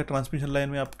देखा होगा ट्रांसमिशन लाइन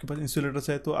में आपके पास इंसुलेटर्स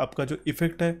है, तो आपका जो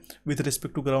इफेक्ट है विथ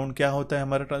रिस्पेक्ट टू ग्राउंड क्या होता है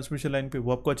हमारे ट्रांसमिशन लाइन पे,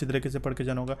 वो आपको अच्छी तरीके से पढ़ के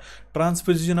जाना होगा।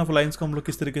 ट्रांसपोजिशन ऑफ लाइंस को हम लोग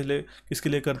किसके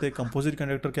लिए करते हैं, कंपोजिट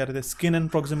कंडक्टर क्या रहते हैं, स्किन एंड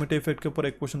प्रॉक्सिमिटी इफेक्ट के ऊपर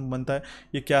एक क्वेश्चन बनता है,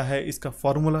 ये क्या है, इसका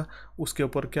फॉर्मूला, उसके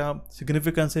ऊपर क्या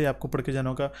सिग्निफिकेंस है, ये आपको पढ़ के जाना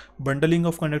होगा। बंडलिंग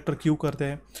ऑफ कंडक्टर क्यों करते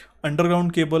हैं,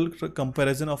 underground cable,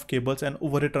 comparison of cables and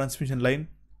overhead transmission line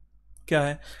क्या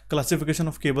है, classification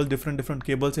of cable, different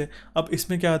cables है। अब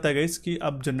इसमें क्या आता है गाइस कि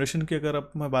अब जनरेशन की अगर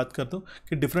अब मैं बात करता हूँ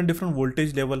कि डिफरेंट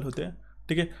वोल्टेज लेवल होते हैं,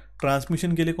 ठीक है।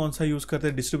 ट्रांसमिशन के लिए कौन सा यूज़ करते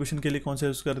हैं, डिस्ट्रीब्यूशन के लिए कौन सा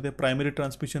यूज़ करते हैं, प्राइमरी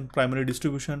ट्रांसमिशन, प्राइमरी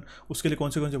डिस्ट्रीब्यूशन, उसके लिए कौन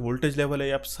से वोल्टेज लेवल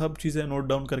है, आप सब चीज़ें नोट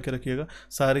डाउन करके रखिएगा,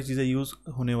 सारी चीज़ें यूज़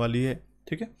होने वाली है,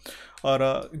 ठीक है।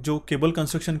 और जो केबल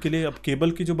कंस्ट्रक्शन के लिए, अब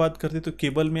केबल की जो बात करते हैं तो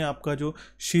केबल में आपका जो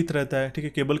शीट रहता है, ठीक है,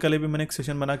 केबल के लिए भी मैंने एक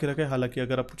सेशन बना के रखा है, हालांकि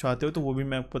अगर आप चाहते हो तो वो भी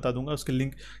मैं आपको बता दूंगा, उसके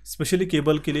लिंक स्पेशली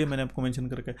केबल के लिए मैंने आपको मेंशन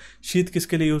कर रखा है। शीट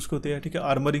किसके लिए यूज़ होते हैं, ठीक है,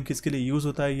 आर्मरिंग किसके लिए यूज़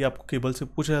होता है, ये आपको केबल से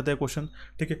पूछा जाता है क्वेश्चन,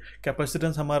 ठीक है।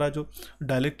 कैपेसिटेंस हमारा जो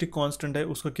डायलेक्ट्रिक कांस्टेंट है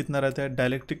उसका कितना रहता है,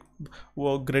 डायलेक्ट्रिक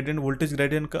वो ग्रेडियंट, वोल्टेज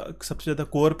ग्रेडियंट का सबसे ज़्यादा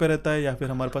कोर पे रहता है या फिर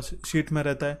हमारे पास शीट में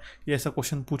रहता है, ये ऐसा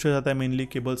क्वेश्चन पूछा जाता है मेनली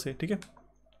केबल से, ठीक है।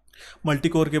 मल्टी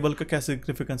कोर केबल का क्या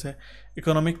सिग्निफिकेंस है,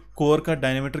 इकोनॉमिक कोर का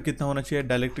डायमीटर कितना होना चाहिए,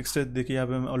 डायलेक्ट्रिक स्ट्रेस देखिए यहाँ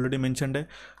पे ऑलरेडी मेंशन्ड है।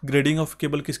 ग्रेडिंग ऑफ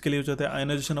केबल किसके लिए यूज होता है,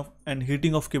 ionization of and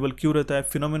heating of cable क्यों रहता है,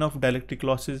 phenomena of dielectric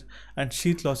losses and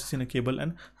sheet losses in cable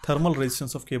and thermal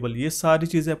resistance of cable, ये सारी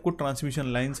चीज़ें आपको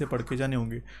ट्रांसमिशन लाइन से पढ़ के जाने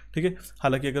होंगे, ठीक है।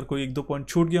 हालांकि अगर कोई 1-2 पॉइंट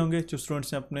छूट गए होंगे जो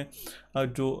स्टूडेंट्स ने अपने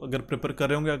जो अगर प्रिपेयर कर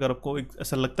रहे होंगे, अगर आपको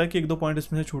ऐसा लगता है कि 1-2 पॉइंट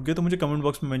इसमें से छूट गए तो मुझे कमेंट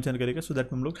बॉक्स में मेंशन करेगा, सो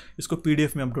दैट हम लोग इसको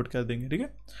PDF में अपलोड कर देंगे, ठीक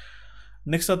है।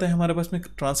 नेक्स्ट आता है हमारे पास में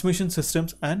transmission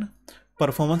systems and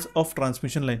performance of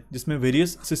transmission line, जिसमें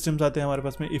वेरियस सिस्टम्स आते हैं हमारे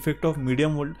पास में, effect of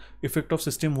medium volt, effect of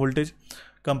system voltage,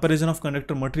 comparison of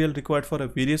conductor material required for a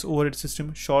various overhead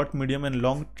system, short, medium and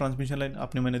long transmission line.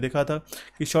 मैंने देखा था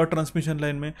कि short transmission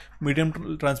line में, मीडियम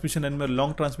ट्रांसमिशन लाइन में,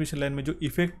 लॉन्ग ट्रांसमिशन लाइन में जो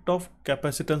effect of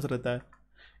capacitance रहता है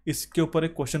इसके ऊपर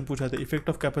एक क्वेश्चन पूछा था। इफेक्ट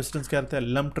ऑफ कैपेसिटेंस क्या रहता है,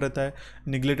 लम्प्ड रहता है,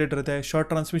 निगलेक्टेड रहता है, शॉर्ट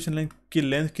ट्रांसमिशन लाइन की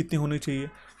लेंथ कितनी होनी चाहिए,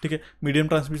 ठीक है, मीडियम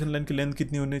ट्रांसमिशन लाइन की लेंथ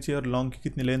कितनी होनी चाहिए और लॉन्ग की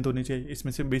कितनी लेंथ होनी चाहिए,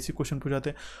 इसमें से बेसिक क्वेश्चन पूछाते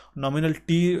हैं। नॉमिनल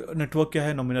T नेटवर्क क्या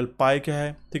है, नॉमिनल पाई क्या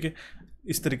है, ठीक है,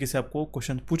 इस तरीके से आपको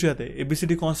क्वेश्चन पूछे जाते हैं।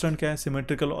 ABCD कांस्टेंट क्या है,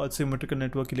 सिमेट्रिकल और सिमेट्रिकल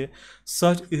नेटवर्क के लिए।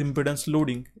 सर्च इम्पिडेंस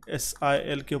लोडिंग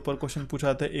SIL के ऊपर क्वेश्चन पूछा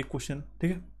जाता है, एक क्वेश्चन,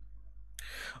 ठीक है।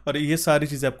 और ये सारी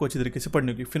चीज़ें आपको अच्छी तरीके से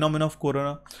पढ़नी होगी। Phenomena of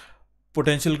corona,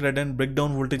 potential gradient,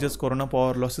 breakdown voltages, corona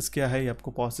power losses क्या है, ये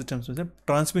आपको पावर सिस्टम्स में से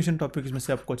ट्रांसमिशन टॉपिक में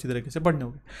से आपको अच्छी तरीके से पढ़ने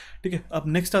होंगे, ठीक है। अब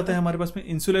नेक्स्ट आता है हमारे पास में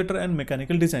इंसुलेटर एंड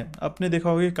मैकेनिकल डिजाइन। आपने देखा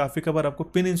होगा काफ़ी कबार आपको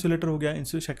पिन इंसुलेटर हो गया,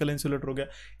 शक्ल इंसुलेटर हो गया,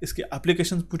 इसके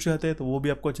एप्लीकेशन पूछे जाते हैं, तो वो भी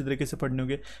आपको अच्छी तरीके से पढ़ने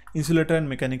होंगे इंसुलेटर एंड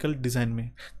मैकेनिकल डिजाइन में।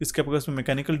 इसके आपके पास में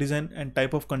mechanical design and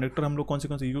type of conductor हम लोग कौन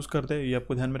से यूज़ करते हैं, ये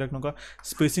आपको ध्यान में रखना होगा।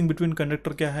 स्पेसिंग बिटवीन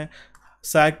कंडक्टर क्या है,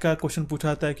 सैग का क्वेश्चन पूछा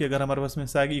जाता है कि अगर हमारे पास में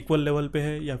सैग इक्वल लेवल पे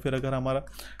है या फिर अगर हमारा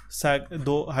सैग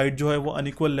दो हाइट जो है वो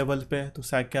अनइक्वल लेवल पे है तो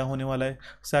सैग क्या होने वाला है,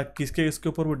 सैग इसके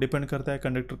ऊपर वो डिपेंड करता है,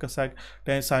 कंडक्टर का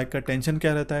सैग का टेंशन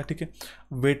क्या रहता है, ठीक है,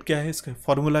 वेट क्या है, इसका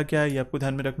फॉर्मूला क्या है, ये आपको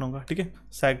ध्यान में रखना होगा, ठीक है।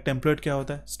 सैग टेम्पलेट क्या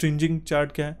होता है, स्ट्रिंजिंग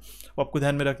चार्ट क्या है, वो आपको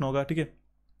ध्यान में रखना होगा, ठीक है,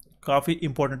 काफ़ी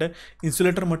इंपॉर्टेंट है।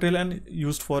 Insulator material and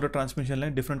used for a transmission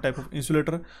line, different type of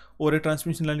insulator और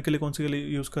ट्रांसमिशन लाइन के लिए कौन से के लिए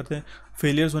यूज़ करते हैं,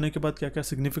 फेलियर्स होने के बाद क्या क्या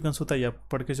सिग्निफिकेंस होता है, ये आप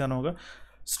पढ़ के जाना होगा।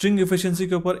 स्ट्रिंग एफिशिएंसी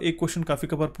के ऊपर एक क्वेश्चन काफ़ी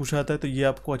कबार पूछा जाता है, तो ये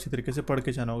आपको अच्छी तरीके से पढ़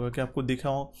के जाना होगा कि आपको दिखा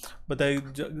हो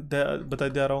बता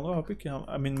दिया रहा होगा वहाँ पे कि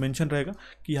आई मीन मेंशन रहेगा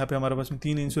कि यहाँ पे हमारे पास में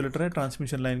 3 इंसुलेटर है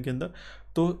ट्रांसमिशन लाइन के अंदर,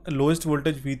 तो लोएस्ट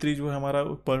वोल्टेज V3 जो है हमारा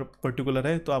पर्टिकुलर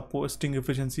है, तो आपको स्ट्रिंग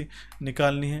एफिशिएंसी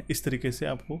निकालनी है। इस तरीके से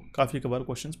आपको काफ़ी कबार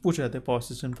क्वेश्चन पूछे जाते हैं पावर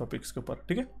सिस्टम टॉपिक्स के ऊपर,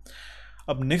 ठीक है।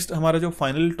 अब नेक्स्ट हमारा जो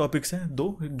फाइनल टॉपिक्स हैं 2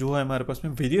 जो है हमारे पास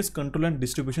में various control and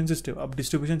distribution system. अब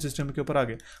डिस्ट्रीब्यूशन सिस्टम के ऊपर आ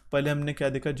गए, पहले हमने क्या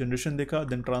देखा, जनरेशन देखा,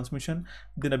 देन ट्रांसमिशन,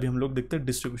 देन अभी हम लोग देखते हैं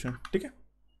डिस्ट्रीब्यूशन, ठीक है।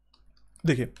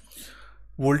 देखिए,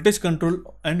 voltage control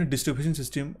and distribution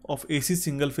system of AC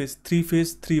single phase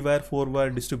 3 wire 4 wire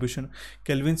distribution,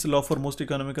 Kelvin's law for most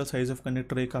economical size of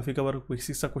conductor, ये काफ़ी कबार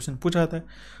बेसिक सा क्वेश्चन पूछा जाता है।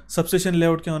 सबस्टेशन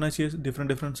लेआउट क्या होना चाहिए,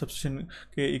 डिफरेंट सबस्टेशन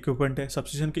के इक्विपमेंट है,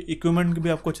 सबस्टेशन के इक्विपमेंट भी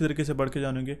आपको अच्छे तरीके से बढ़ के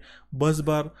जानेंगे। बस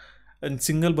बार एंड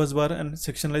सिंगल बस बार एंड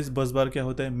सेक्शनलाइज बस बार क्या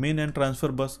होता है, मेन एंड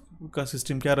ट्रांसफर बस का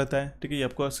सिस्टम क्या रहता है, ठीक है, ये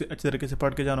आपको अच्छी तरीके से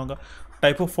पढ़ के जाना होगा।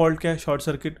 टाइप ऑफ फॉल्ट क्या है, short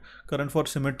circuit, current for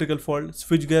symmetrical fault,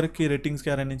 switch gear की रेटिंग्स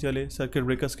क्या रहनी चाहिए सर्किट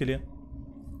ब्रेकर्स के लिए।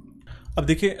 अब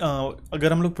देखिए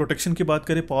अगर हम लोग प्रोटेक्शन की बात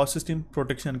करें, पावर सिस्टम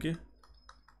प्रोटेक्शन की,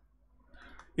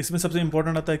 इसमें सबसे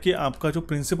इंपॉर्टेंट आता है कि आपका जो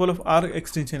प्रिंसिपल ऑफ आर्क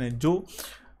एक्सटेंशन है, जो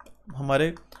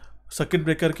हमारे सर्किट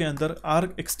ब्रेकर के अंदर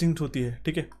आर्क एक्सटिंक्ट होती है,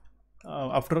 ठीक है,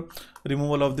 after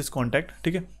removal of this contact,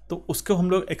 ठीक है, तो उसको हम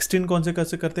लोग एक्सटेंड कौन से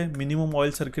कैसे करते हैं, मिनिमम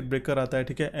ऑयल सर्किट ब्रेकर आता है,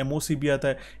 ठीक है, MOCB आता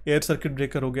है, एयर सर्किट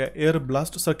ब्रेकर हो गया, एयर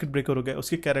ब्लास्ट सर्किट ब्रेकर हो गया,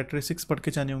 उसकी कैरेक्टरिस्टिक्स पढ़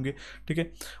के जाने होंगे, ठीक है।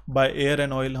 बाय एयर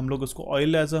एंड ऑयल हम लोग उसको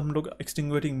ऑयल एज हम लोग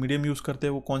एक्सटिंग्विशिंग मीडियम यूज़ करते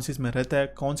हैं, वो कौन सी इसमें रहता है,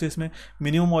 कौन से इसमें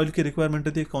मिनिमम ऑयल की रिक्वायरमेंट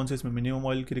रहती है, कौन से इसमें मिनिमम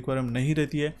ऑयल की रिक्वायरमेंट नहीं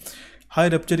रहती है। हाई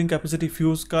रप्चरिंग कैपेसिटी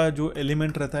फ्यूज़ का जो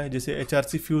एलिमेंट रहता है, जैसे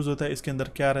HRC फ्यूज़ होता है, इसके अंदर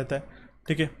क्या रहता है,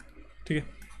 ठीक है, ठीक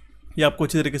है, ये आपको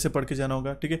अच्छी तरीके से पढ़ के जाना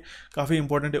होगा, ठीक है, काफ़ी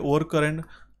इंपॉर्टेंट है।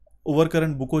 ओवर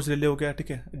करंट बुकोज रिले हो गया,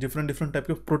 ठीक है, डिफरेंट टाइप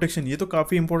के प्रोटेक्शन, ये तो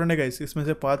काफ़ी इंपॉर्टेंट है गाइस, इसमें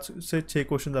से 5 से 6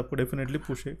 क्वेश्चन आपको डेफिनेटली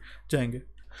पूछे जाएंगे।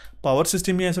 पावर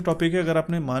सिस्टम ही ऐसा टॉपिक है, अगर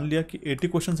आपने मान लिया कि 80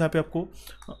 क्वेश्चन यहाँ पे आपको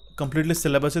कंप्लीटली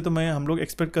सिलेबस है, तो हम लोग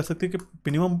एक्सपेक्ट कर सकते हैं कि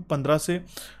मिनिमम 15 से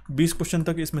 20 क्वेश्चन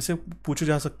तक इसमें से पूछे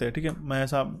जा सकते हैं, ठीक है। मैं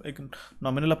ऐसा एक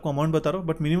नॉमिनल आपको अमाउंट बता रहा हूँ,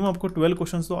 बट मिनिमम आपको 12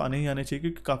 क्वेश्चन तो आने ही आने चाहिए,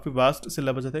 क्योंकि काफ़ी वास्ट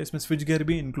सिलेबस है, इसमें स्विच गियर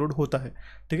भी इंक्लूड होता है,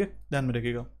 ठीक है, ध्यान में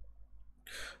रखिएगा।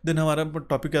 देन हमारा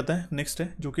टॉपिक आता है नेक्स्ट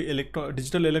है, जो कि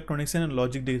digital electronics and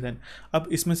logic design. अब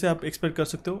इसमें से आप एक्सपेक्ट कर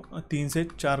सकते हो 3 से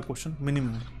 4 क्वेश्चन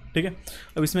मिनिमम, ठीक है।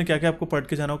 अब इसमें क्या क्या आपको पढ़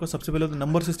के जाना होगा, सबसे पहले तो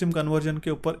नंबर सिस्टम कन्वर्जन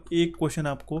के ऊपर एक क्वेश्चन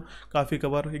आपको काफ़ी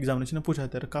कबार एग्जामिनेशन में पूछा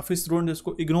जाता है, काफ़ी स्टूडेंट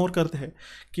इसको इग्नोर करते हैं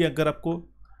कि अगर आपको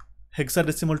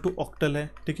हेक्साडेसिमल टू ऑक्टल है,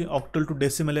 ठीक है, ऑक्टल टू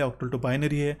डेसिमल है, ऑक्टल टू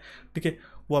बाइनरी है, ठीक है,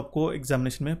 वो आपको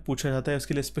एग्जामिनेशन में पूछा जाता है।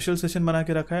 इसके लिए स्पेशल सेशन बना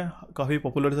के रखा है, काफ़ी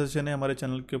पॉपुलर सेशन है हमारे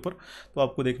चैनल के ऊपर, तो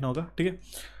आपको देखना होगा, ठीक है।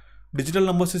 डिजिटल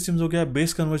नंबर सिस्टम्स हो गया,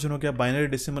 बेस कन्वर्जन हो गया, binary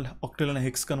decimal, octal and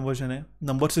hex conversion है।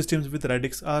 Number systems with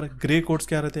radix are, grey codes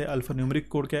क्या रहते हैं, अल्फा न्यूमेरिक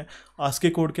कोड क्या है, आस्के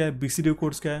कोड क्या है, BCD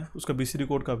कोड्स क्या है, उसका BCD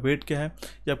कोड का वेट क्या है,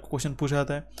 ये आपको क्वेश्चन पूछा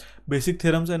जाता है। बेसिक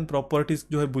थ्योरम्स एंड प्रॉपर्टीज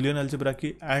जो है बुलियन अलजेब्रा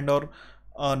की, एंड और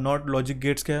नॉट लॉजिक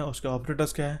गेट्स क्या है, उसके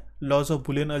ऑपरेटर्स क्या है, लॉज ऑफ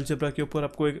बुलियन अलजेब्रा के ऊपर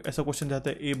आपको एक ऐसा क्वेश्चन जाता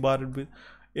है, A bar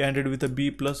ended with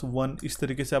B+1, इस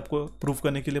तरीके से आपको प्रूव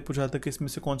करने के लिए पूछा जाता है कि इसमें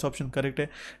से कौन सा ऑप्शन करेक्ट है।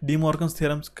 डी मॉर्गन्स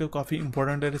थ्योरम्स का काफ़ी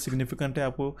इंपॉर्टेंट है, सिग्निफिकेंट है,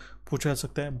 आपको पूछा जा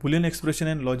सकता है। Boolean expression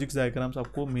and logics diagrams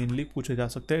आपको मेनली पूछे जा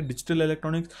सकते हैं। डिजिटल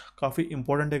इलेक्ट्रॉनिक्स काफ़ी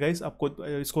इंपॉर्टेंट है गाइस, आपको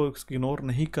इसको इग्नोर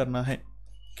नहीं करना है।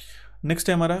 नेक्स्ट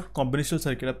है हमारा कॉम्बिनेशनल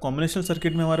सर्किट। अब कॉम्बिनेशनल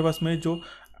सर्किट में हमारे पास में जो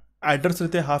एडर्स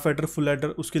रहते हैं, हाफ एडर, फुल एडर,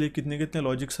 उसके लिए कितने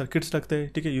लॉजिक सर्किट्स लगते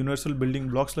हैं, ठीक है, यूनिवर्सल बिल्डिंग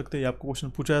ब्लॉक्स लगते हैं, ये आपको क्वेश्चन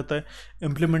पूछा जाता है।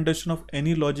 Implementation of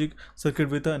any logic circuit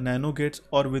with a nano gets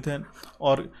और विद एन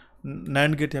और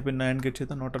नैंड गेट, यहाँ पे नैंड गेट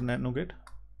चाहिए था, not a nano gate,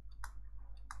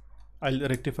 I will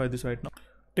rectify this right now,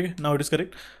 ठीक है, नाउ इट इज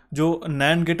करेक्ट। जो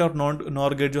नैंड गेट और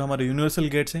नॉर गेट जो हमारे यूनिवर्सल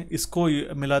गेट्स हैं, इसको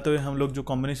मिलाते हुए हम लोग जो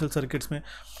कॉम्बिनेशनल सर्किट्स में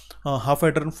हाफ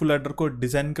एडर और फुल एडर को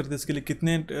डिज़ाइन करते हैं, इसके लिए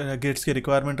कितने गेट्स की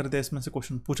रिक्वायरमेंट रहते हैं, इसमें से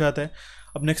क्वेश्चन पूछा जाता है।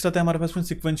 अब नेक्स्ट आता है हमारे पास में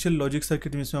सिक्वेंशियल लॉजिक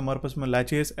सर्किट, जिसमें हमारे पास में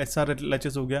लैचेस, SR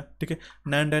लैचेस हो गया, ठीक है,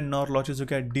 नैंड एंड नॉर लॉचेस हो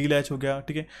गया, D लैच हो गया,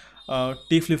 ठीक है,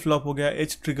 T फ्लिप फ्लॉप हो गया,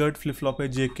 H ट्रिगर्ड फ्लिप फ्लॉप है,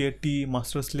 JK, T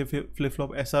master slip flip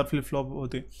flop, SR flip flop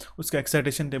होते हैं, उसका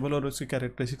एक्साइटेशन टेबल और उसकी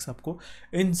कैरेक्टरिस्टिक्स, आपको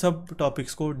इन सब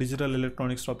टॉपिक्स को डिजिटल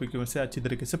इलेक्ट्रॉनिक्स टॉपिक में से अच्छी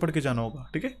तरीके से पढ़ के जाना होगा,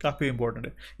 ठीक है, काफ़ी इंपॉर्टेंट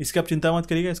है। इसकी आप चिंता मत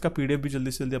करिएगा, इसका PDF भी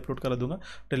जल्दी से जल्दी अपलोड करा दूंगा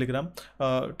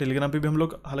टेलीग्राम पे भी हम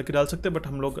लोग हालांकि डाल सकते हैं, बट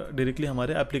हम लोग डायरेक्टली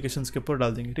हमारे एप्लीकेशंस के ऊपर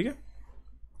डाल देंगे, ठीक है।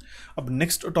 अब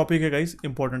नेक्स्ट टॉपिक है गाइस,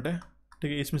 इंपॉर्टेंट है,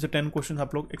 ठीक है, इसमें से 10 क्वेश्चन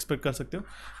आप लोग एक्सपेक्ट कर सकते हो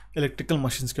इलेक्ट्रिकल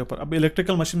मशीन्स के ऊपर। अब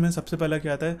इलेक्ट्रिकल मशीन में सबसे पहला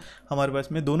क्या आता है हमारे पास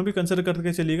में, दोनों भी कंसिडर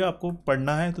करके चलिएगा, आपको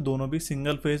पढ़ना है तो दोनों भी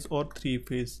सिंगल फेज और 3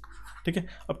 फेज, ठीक है।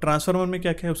 अब ट्रांसफार्मर में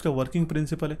क्या क्या है, उसका वर्किंग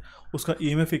प्रिंसिपल है, उसका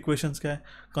EMF इक्वेशंस क्या है,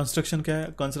 कंस्ट्रक्शन क्या है,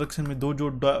 कंस्ट्रक्शन में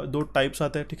दो टाइप्स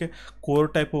आते हैं, ठीक है, कोर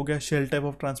टाइप हो गया, शेल टाइप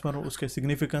ऑफ ट्रांसफार्मर, उसके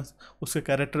सिग्निफिकेंस, उसके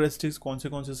कैरेक्टरिस्टिक्स, कौन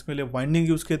से इसके लिए वाइंडिंग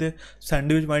यूज़ किए थे,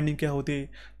 सैंडविच वाइंडिंग क्या होती है,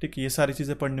 ठीक है, ये सारी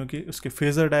चीज़ें पढ़नी होगी। उसके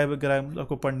फेजर डायग्राम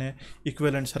आपको पढ़ने हैं,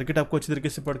 इक्विवेलेंट सर्किट आपको अच्छी तरीके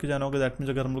से पढ़ के जाना होगा। दैट मीन्स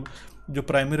अगर हम लोग जो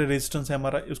प्राइमरी रेजिस्टेंस है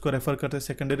हमारा, उसको रेफर करते हैं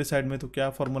सेकेंडरी साइड में, तो क्या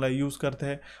फॉर्मूला यूज़ करते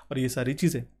हैं, और ये सारी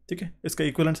चीज़ें, ठीक है। इसका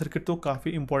इक्विवेलेंट सर्किट तो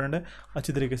काफ़ी इंपॉर्टेंट है,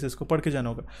 अच्छी तरीके से इसको पढ़ के जाना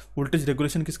होगा। वोल्टेज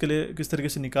रेगुलेशन किसके लिए किस तरीके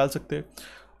से निकाल सकते हैं,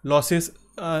 लॉसेस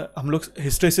हम लोग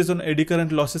हिस्टेरिसिस और एडी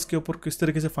करंट लॉसेस के ऊपर किस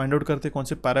तरीके से फाइंड आउट करते हैं, कौन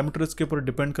से पैरामीटर्स के ऊपर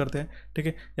डिपेंड करते हैं, ठीक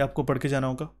है, ये आपको पढ़ के जाना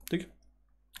होगा, ठीक है।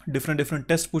 डिफरेंट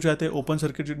टेस्ट पूछे जाते हैं, open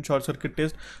circuit and short circuit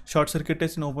test, short circuit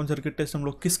test and open circuit test हम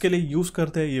लोग किसके लिए यूज़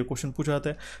करते हैं, ये क्वेश्चन पूछा जाता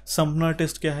है। सम्पनर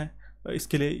टेस्ट क्या है,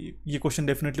 इसके लिए ये क्वेश्चन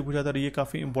डेफिनेटली पूछा था और ये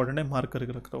काफ़ी इंपॉर्टेंट है, मार्क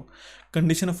करके रखता हूँ।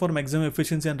 Condition for maximum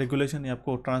efficiency and regulation, ये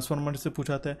आपको ट्रांसफार्मर से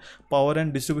पूछाता है। पावर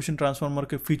एंड डिस्ट्रीब्यूशन ट्रांसफार्मर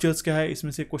के फीचर्स क्या है,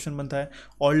 इसमें से क्वेश्चन बनता है।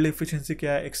 ऑल्ड एफिशिएंसी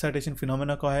क्या है, एक्साइटेशन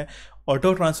फिनोमेना क्या है।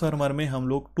 ऑटो ट्रांसफार्मर में हम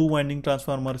लोग 2 वाइंडिंग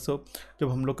ट्रांसफार्मर से जब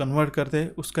हम लोग कन्वर्ट करते हैं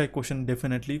उसका एक क्वेश्चन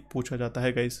डेफिनेटली पूछा जाता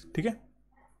है गाइस, ठीक है।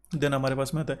 देन हमारे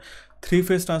पास में आता है 3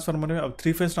 फेज ट्रांसफार्मर में। अब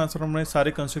 3 फेज ट्रांसफार्मर में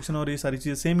सारे कंस्ट्रक्शन और ये सारी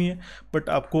चीज़ें सेम ही है, बट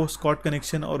आपको स्कॉट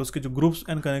कनेक्शन और उसके जो ग्रुप्स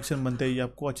एंड कनेक्शन बनते हैं ये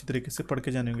आपको अच्छी तरीके से पढ़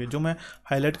के जाने होंगे। जो मैं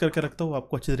हाईलाइट करके रखता हूँ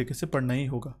आपको अच्छी तरीके से पढ़ना ही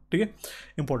होगा, ठीक है,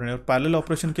 इंपॉर्टेंट है। और पैरेलल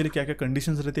ऑपरेशन के लिए क्या क्या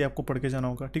कंडीशंस रहती है आपको पढ़ के जाना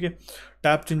होगा, ठीक है।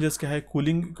 टैप चेंजेस क्या है,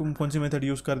 कूलिंग कौन सी मेथड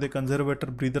यूज़ करते हैं, कंजर्वेटर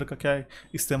ब्रीदर का क्या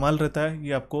इस्तेमाल रहता है,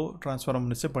 ये आपको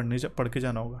ट्रांसफार्मर से पढ़ के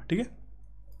जाना होगा, ठीक है।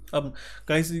 अब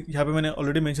गाइस यहाँ पे मैंने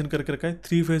ऑलरेडी मेंशन करके रखा है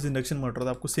 3 फेज इंडक्शन मोटर, तो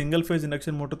आपको सिंगल फेज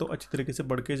इंडक्शन मोटर तो अच्छी तरीके से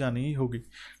बढ़ के जानी ही होगी,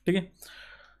 ठीक है।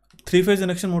 3 फेज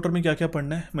इंडक्शन मोटर में क्या क्या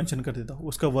पढ़ना है मेंशन कर देता हूँ।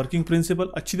 उसका वर्किंग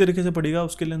प्रिंसिपल अच्छी तरीके से पढ़ेगा,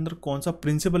 उसके लिए अंदर कौन सा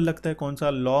प्रिंसिपल लगता है, कौन सा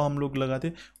लॉ हम लोग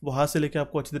लगाते वहाँ से लेके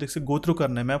आपको अच्छी तरीके से गो थ्रू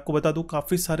करना है। मैं आपको बता दूँ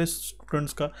काफ़ी सारे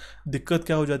स्टूडेंट्स का दिक्कत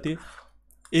क्या हो जाती है,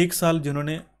 1 साल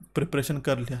जिन्होंने प्रिपरेशन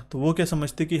कर लिया तो वो क्या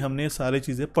समझते कि हमने ये सारी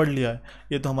चीज़ें पढ़ लिया है,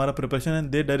 ये तो हमारा प्रिपरेशन है,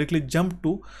 दे directly jump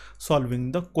to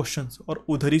solving the questions, और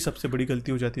उधर ही सबसे बड़ी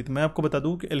गलती हो जाती है। तो मैं आपको बता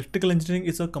दूं कि electrical engineering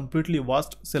is a completely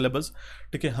vast syllabus,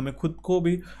 ठीक है। हमें खुद को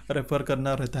भी रेफर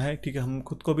करना रहता है, ठीक है, हम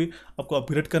खुद को भी आपको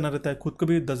अपग्रेड करना रहता है, खुद को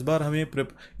भी 10 बार हमें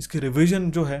इसकी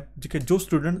रिविजन जो है, ठीक है। जो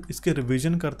स्टूडेंट इसके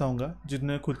रिविजन करता होगा,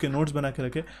 जिन्होंने खुद के नोट्स बना के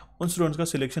रखे, उन स्टूडेंट्स का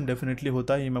सिलेक्शन डेफिनेटली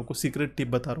होता है। ये मैं आपको सीक्रेट टिप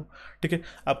बता रहा हूँ, ठीक है।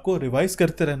 आपको रिवाइज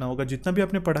करते रहना होगा जितना भी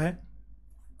आपने पढ़ा है।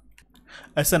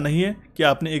 ऐसा नहीं है कि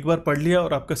आपने एक बार पढ़ लिया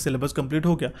और आपका सिलेबस कंप्लीट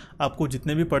हो गया, आपको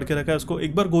जितने भी पढ़ के रखा है उसको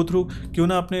एक बार गो थ्रू, क्यों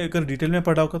ना आपने अगर डिटेल में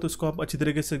पढ़ा होगा तो उसको आप अच्छी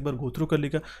तरीके से एक बार गो थ्रू कर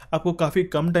लीजिएगा। आपको काफ़ी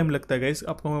कम टाइम लगता है गाइस,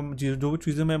 आपको जो भी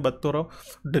चीज़ें मैं बता रहा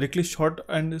हूँ directly short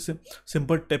and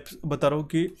simple tips बता रहा हूँ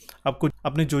कि आपको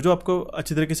आपने जो आपको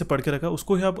अच्छी तरीके से पढ़ के रखा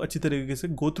उसको ही आप अच्छी तरीके से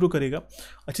गो थ्रू करेगा,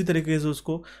 अच्छी तरीके से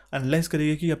उसको एनालाइज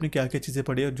करिएगा कि आपने क्या क्या चीज़ें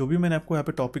पढ़ी है। जो भी मैंने आपको यहाँ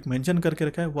पे टॉपिक मेंशन करके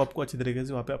रखा है वो आपको अच्छी तरीके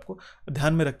से वहाँ पे आपको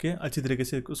ध्यान में रख के अच्छी तरीके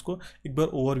से उसको एक बार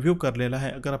ओवरव्यू कर लेना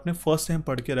है। अगर आपने फर्स्ट टाइम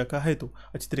पढ़ के रखा है तो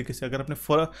अच्छी तरीके से, अगर आपने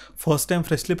फर्स्ट टाइम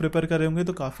फ्रेशली प्रिपेयर कर रहे होंगे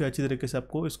तो काफ़ी अच्छी तरीके से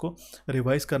आपको इसको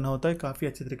रिवाइज करना होता है, काफ़ी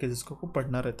अच्छी तरीके से इसको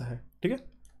पढ़ना रहता है, ठीक है।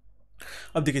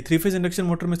 अब देखिए 3 फेज इंडक्शन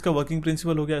मोटर में इसका वर्किंग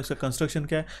प्रिंसिपल हो गया, इसका कंस्ट्रक्शन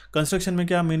क्या है, कंस्ट्रक्शन में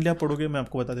क्या मेनली आप पढ़ोगे मैं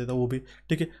आपको बता देता हूँ वो भी,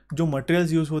 ठीक है। जो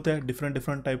मटेरियल्स यूज़ होते हैं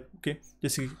डिफरेंट टाइप के,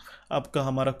 जैसे कि आपका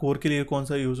हमारा कोर के लिए कौन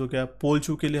सा यूज़ हो गया, पोल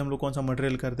शू के लिए हम लोग कौन सा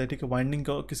मटेरियल करते हैं, ठीक है। वाइंडिंग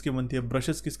का किसकी बनती है,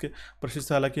 ब्रशेस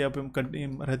हालांकि आप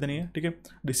रहते नहीं है, ठीक है,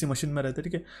 डीसी मशीन में रहते हैं,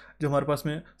 ठीक है। जो हमारे पास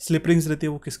में स्लिप रिंग्स रहती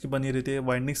है वो किसकी बनी रहती है,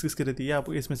 वाइंडिंग्स किसकी रहती है,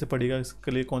 आप इसमें से पढ़ेगा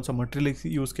इसके लिए कौन सा मटेरियल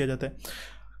यूज़ किया जाता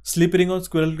है। स्लिप रिंग और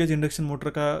स्क्विरल केज इंडक्शन मोटर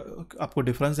का आपको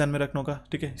डिफरेंस ध्यान में रखना होगा,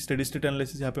 ठीक है। स्टेडी स्टेट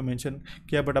एनालिसिस यहाँ पे मेंशन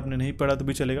किया बट आपने नहीं पढ़ा तो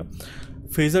भी चलेगा।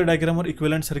 फेजर डायग्राम और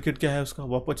इक्विवेलेंट सर्किट क्या है उसका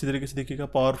वो आप अच्छी तरीके से देखिएगा।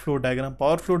 पावर फ्लो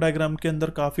डायग्राम के अंदर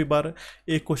काफ़ी बार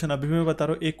एक क्वेश्चन अभी मैं बता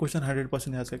रहा हूँ, एक क्वेश्चन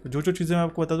 100% आ सकेगा। जो चीज़ें मैं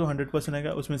आपको बता दूँ 100%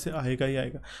 आएगा उसमें से आएगा ही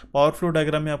आएगा। पावर फ्लो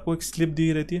डायग्राम में आपको एक स्लिप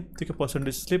दी रहती है, ठीक है,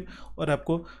 परसेंटेज स्लिप, और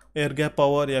आपको एयर गैप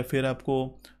पावर या फिर आपको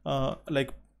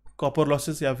लाइक कॉपर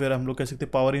लॉसेस या फिर हम लोग कह सकते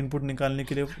हैं पावर इनपुट निकालने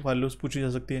के लिए वैल्यूज पूछी जा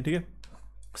सकती हैं, ठीक है।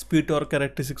 स्पीड और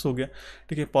कैरेक्टरिस्टिक्स हो गया,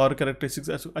 ठीक है, पावर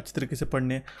कैरेक्टरिस्टिक्स अच्छी तरीके से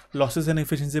पढ़ने हैं। लॉसेस एंड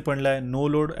एफिशिएंसी पढ़ना है। No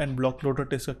load and block loader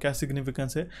test का क्या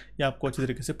सिग्निफिकेंस है ये आपको अच्छी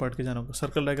तरीके से पढ़ के जाना होगा।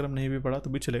 सर्कल डायग्राम नहीं भी पढ़ा तो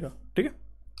भी चलेगा, ठीक है।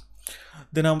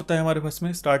 देन आता है हमारे पास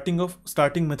में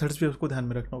स्टार्टिंग मेथड्स भी उसको ध्यान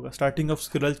में रखना होगा। Starting of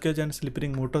squirrel cage and slip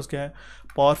ring Motors क्या है,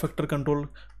 power factor control,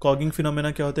 cogging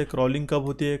phenomena क्या होता है, क्रॉलिंग कब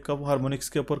होती है, कब हार्मोनिक्स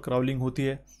के ऊपर क्रॉलिंग होती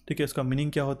है, ठीक है, इसका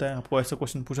मीनिंग क्या होता है, आपको ऐसा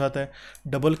क्वेश्चन पूछा जाता है।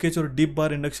 डबल केज और डीप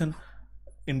बार इंडक्शन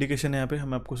इंडिकेशन है यहाँ पे,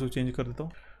 मैं आपको उसको चेंज कर देता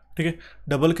हूँ, ठीक है।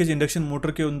 डबल केज इंडक्शन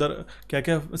मोटर के अंदर क्या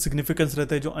क्या सिग्निफिकेंस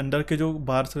रहता है, जो अंडर के जो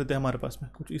बार्स रहते हैं हमारे पास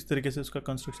में कुछ इस तरीके से उसका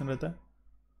कंस्ट्रक्शन रहता है,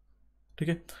 ठीक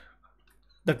है।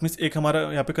 दैट मीन्स एक हमारा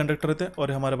यहाँ पे कंडक्टर रहता है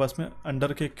और हमारे पास में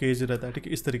अंडर के केज रहता है, ठीक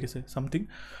है, इस तरीके से समथिंग।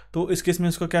 तो इस केस में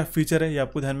इसका क्या फीचर है ये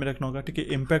आपको ध्यान में रखना होगा, ठीक है।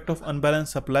 इम्पैक्ट ऑफ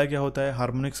अनबैलेंस सप्लाई क्या होता है,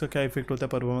 हार्मोनिक्स का क्या इफेक्ट होता है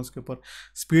परफॉर्मेंस के ऊपर,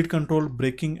 speed control,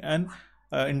 breaking and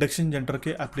induction generator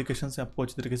के एप्लीकेशन से आपको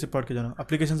अच्छी तरीके से पढ़ के जाना होगा।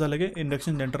 एप्लीकेशन अलग है,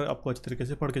 इंडक्शन जनरेटर आपको अच्छी तरीके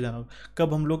से पढ़ के जाना होगा,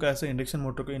 कब हम लोग ऐसे इंडक्शन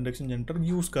मोटर को इंडक्शन जनरेटर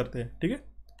यूज़ करते हैं, ठीक है।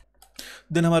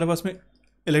 देन हमारे पास में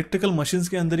इलेक्ट्रिकल मशीन्स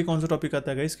के अंदर ही कौन सा टॉपिक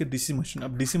आता है इसके डीसी मशीन।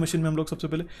 अब डीसी मशीन में हम लोग सबसे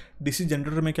पहले डीसी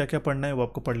जनरेटर में क्या क्या पढ़ना है वो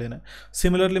आपको पढ़ लेना है।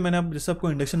 सिमिलरली मैंने आप जैसे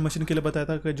आपको इंडक्शन मशीन के लिए बताया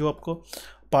था कि जो आपको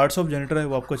पार्ट्स ऑफ जनरेटर है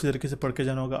वो आपको अच्छी तरीके से पढ़ के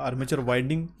जाना होगा। आर्मेचर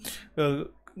वाइंडिंग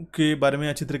के बारे में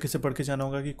अच्छी तरीके से पढ़ के जाना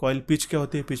होगा कि कॉइल पिच क्या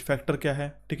होती है, पिच फैक्टर क्या है,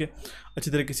 ठीक है,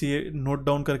 अच्छी तरीके से ये नोट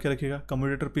डाउन करके रखिएगा।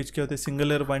 कम्यूटेटर पिच क्या होती है, सिंगल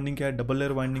लेयर वाइंडिंग क्या है, डबल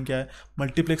लेयर वाइंडिंग क्या है,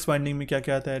 मल्टीप्लेक्स वाइंडिंग में क्या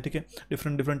क्या आता है, ठीक है,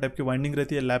 डिफरेंट टाइप की वाइंडिंग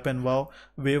रहती है। लैप एंड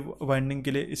वेव वाइंडिंग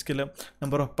के लिए, इसके लिए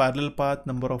number of parallel path,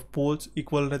 number of poles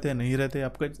equal रहते हैं नहीं रहते,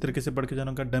 आपको अच्छी तरीके से पढ़ के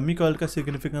जाना होगा। डमी कॉइल का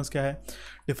सिग्निफिकेंस क्या है,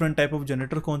 डिफरेंट टाइप ऑफ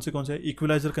जनरेटर कौन से है,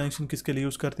 इक्वलाइजर कनेक्शन किसके लिए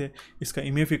यूज़ करते हैं, इसका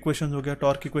ईएमएफ इक्वेशन हो गया,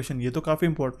 टॉर्क इक्वेशन, ये तो काफ़ी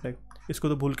इंपॉर्टेंट है, इसको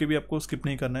तो भूल के भी आपको स्किप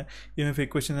नहीं करना है। EMF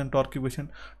equation and torque equation,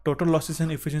 total losses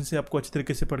and efficiency आपको अच्छी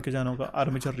तरीके से पढ़ के जाना होगा।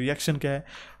 आर्मेचर रिएक्शन क्या है,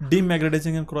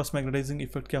 demagnetising and cross magnetising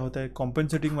effect क्या होता है,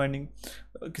 कॉम्पेंसेटिंग वाइंडिंग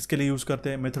किसके लिए यूज़ करते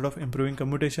हैं, method of improving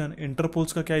commutation,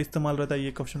 Interpol's का क्या इस्तेमाल रहता है,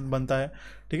 ये क्वेश्चन बनता है,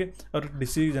 ठीक है। और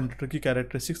डीसी जनरेटर की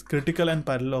characteristics, critical and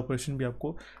parallel operation भी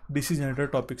आपको डीसी जनरेटर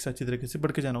टॉपिक से अच्छी तरीके से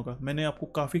पढ़ के जाना होगा। मैंने आपको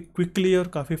काफ़ी क्विकली और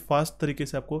काफ़ी फास्ट तरीके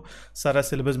से आपको सारा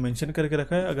सिलेबस मेंशन करके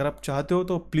रखा है। अगर आप चाहते हो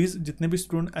तो प्लीज़ जितने भी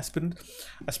स्टूडेंट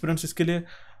एस्पिरेंट्स इसके लिए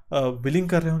विलिंग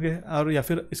कर रहे होंगे और या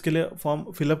फिर इसके लिए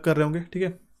फॉर्म फिलअप कर रहे होंगे, ठीक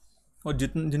है, और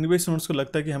जिन भी स्टूडेंट्स को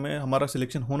लगता है कि हमें हमारा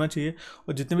सिलेक्शन होना चाहिए,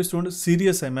 और जितने भी स्टूडेंट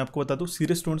सीरियस है, मैं आपको बता दूं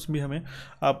सीरियस स्टूडेंट्स भी हमें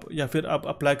आप या फिर आप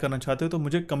अप्लाई करना चाहते हो तो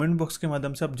मुझे कमेंट बॉक्स के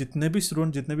माध्यम से आप जितने भी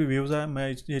स्टूडेंट जितने भी व्यूज़ आए, मैं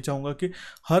ये चाहूँगा कि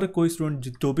हर कोई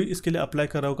स्टूडेंट जो भी इसके लिए अप्लाई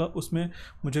कर रहा होगा उसमें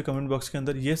मुझे कमेंट बॉक्स के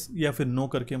अंदर येस या फिर नो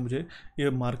करके मुझे ये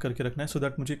मार्क करके रखना है, सो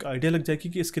दैट मुझे एक आइडिया लग जाएगी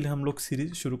कि इसके लिए हम लोग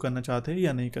सीरीज शुरू करना चाहते हैं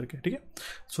या नहीं करके, ठीक है,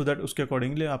 सो दैट उसके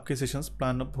अकॉर्डिंगली आपके सेशंस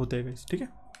प्लान अप होते हैं, ठीक है।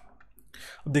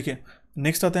 अब देखिए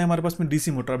नेक्स्ट आता है हमारे पास में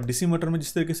डीसी मोटर। अब डीसी मोटर में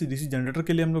जिस तरीके से डीसी जनरेटर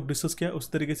के लिए हम लोग डिस्कस किया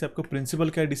उस तरीके से आपको प्रिंसिपल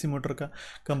क्या है डीसी मोटर का,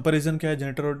 कंपैरिजन क्या है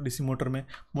जनरेटर और डीसी मोटर में,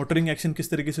 मोटरिंग एक्शन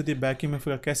किस तरीके से होती है, बैक ईएमएफ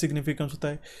का क्या सिग्निफिकेंस होता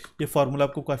है, ये फार्मूला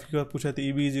आपको काफ़ी बार पूछा था,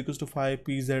 EB =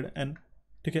 5PZN,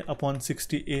 ठीक है, अपॉन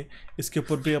 60A। इसके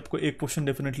ऊपर भी आपको एक क्वेश्चन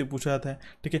डेफिनेटली पूछा जाता है,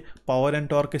 ठीक है। पावर एंड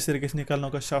टॉर्क किस तरीके से निकालना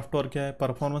होगा, शाफ्ट टॉर्क क्या है,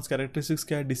 परफॉर्मेंस कैरेक्टरिस्टिक्स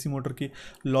क्या है डीसी मोटर की,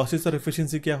 लॉसेस और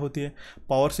एफिशिएंसी क्या होती है,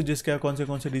 पावर सीरीज क्या है कौन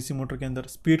से डीसी मोटर के अंदर,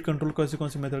 स्पीड कंट्रोल कौन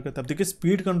से मेथड करता है। देखिए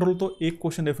स्पीड कंट्रोल तो एक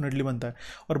क्वेश्चन डेफिनेटली बनता है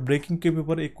और ब्रेकिंग के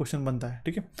ऊपर एक क्वेश्चन बनता है,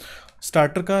 ठीक है।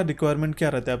 स्टार्टर का रिक्वायरमेंट क्या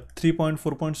रहता है, अब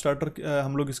 3.4 पॉइंट स्टार्टर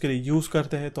हम लोग इसके लिए यूज़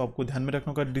करते हैं, तो आपको ध्यान में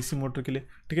रखना होगा डीसी मोटर के लिए,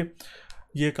 ठीक है,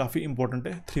 ये काफ़ी इंपॉर्टेंट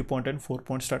है 3 पॉइंट एंड 4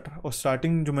 पॉइंट स्टार्टर। और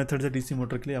स्टार्टिंग जो मेथड है डीसी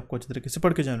मोटर के लिए आपको अच्छी तरीके से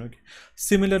पढ़ के जाने होगी।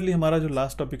 सिमिलरली हमारा जो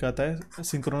लास्ट टॉपिक आता है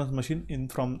सिंक्रोनस मशीन इन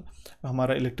फ्रॉम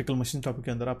हमारा इलेक्ट्रिकल मशीन टॉपिक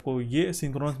के अंदर, आपको ये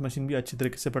सिंक्रोनस मशीन भी अच्छी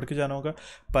तरीके से पढ़ के जाना होगा।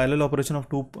 पैरेलल ऑपरेशन ऑफ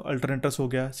 2 अल्टरनेटर्स हो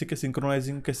गया, ठीक है,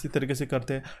 सिंक्रोनाइजिंग किस तरीके से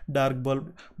करते हैं, dark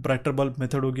bulb brighter bulb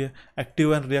method हो गया,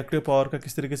 एक्टिव एंड रिएक्टिव पावर का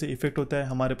किस तरीके से इफेक्ट होता है,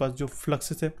 हमारे पास जो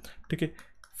फ्लक्स है, ठीक है,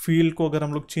 फील्ड को अगर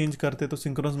हम लोग चेंज करते हैं तो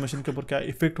सिंक्रोनस मशीन के ऊपर क्या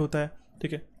इफेक्ट होता है,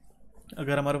 ठीक है।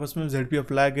 अगर हमारे पास में ZP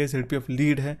ऑफ लैग है, ZP ऑफ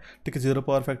लीड है, ठीक है, zero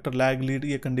power factor, lag, lead,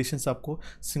 ये कंडीशंस आपको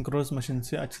सिंक्रोनस मशीन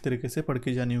से अच्छी तरीके से पढ़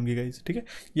के जानी होंगी गाइस, ठीक है।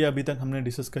 ये अभी तक हमने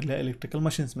डिस्कस कर लिया इलेक्ट्रिकल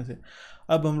मशीन्स में से।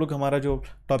 अब हम लोग हमारा जो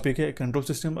टॉपिक है कंट्रोल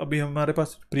सिस्टम, अभी हमारे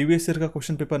पास प्रीवियस ईयर का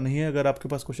क्वेश्चन पेपर नहीं है, अगर आपके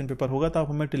पास क्वेश्चन पेपर होगा तो आप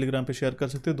हमें टेलीग्राम पर शेयर कर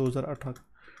सकते हो 2018 का,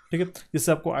 ठीक है,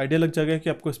 जिससे आपको आइडिया लग जाएगा कि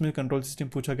आपको इसमें कंट्रोल सिस्टम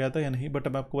पूछा गया था या नहीं। बट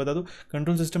मैं आपको बता दूं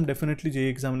control system definitely JEE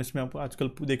examination में आपको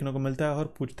आजकल देखने को मिलता है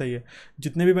और पूछता ही है।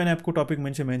 जितने भी मैंने आपको टॉपिक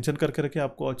मेंशन करके रखे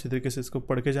आपको अच्छे तरीके से इसको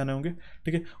पढ़ के जाने होंगे,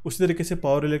 ठीक है। उसी तरीके से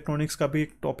पावर इलेक्ट्रॉनिक्स का भी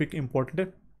एक टॉपिक इंपॉर्टेंट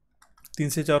है, 3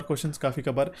 से 4 क्वेश्चंस काफ़ी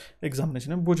कबार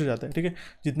एग्जामिनेशन में पूछा जाता है, ठीक है।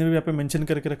 जितने भी यहाँ पे मेंशन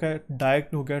करके रखा है,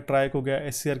 डायरेक्ट हो गया, ट्राइक हो गया,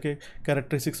 SCR के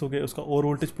कैरेक्टरिस्टिक्स हो गए, उसका ओवर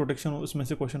वोल्टेज प्रोटेक्शन, उसमें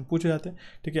से क्वेश्चन पूछे जाते हैं,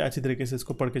 ठीक है। अच्छी तरीके से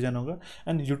इसको पढ़ के जाना होगा।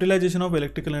 And utilisation of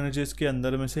electrical energies के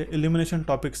अंदर में से एलिमिनेशन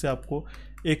टॉपिक से आपको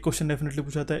एक क्वेश्चन डेफिनेटली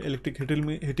पूछा जाता है, इलेक्ट्रिक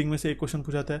हीटिंग में से एक क्वेश्चन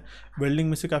पूछा जाता है, वेल्डिंग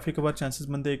में से काफ़ी कबार चांसेस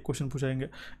बनते हैं एक क्वेश्चन पूछाएंगे।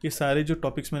 ये सारे जो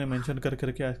टॉपिक्स मैंने मेंशन करके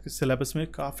रखे आज के सिलेबस में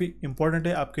काफ़ी इंपॉर्टेंट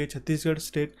है आपके छत्तीसगढ़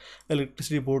स्टेट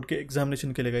इलेक्ट्रिसिटी बोर्ड के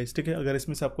एग्जामिनेशन के लिए गाइस, ठीक है। अगर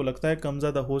इसमें से आपको लगता है कम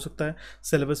ज़्यादा हो सकता है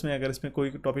सिलेबस में, अगर इसमें कोई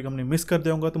टॉपिक हमने मिस कर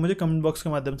दिया होगा तो मुझे कमेंट बॉक्स के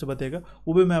माध्यम से बताइएगा,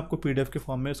 वो भी मैं आपको PDF के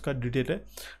फॉर्म में उसका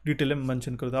डिटेल में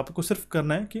मेंशन कर दूँ। आपको सिर्फ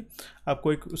करना है कि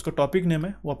आपको एक उसका टॉपिक नेम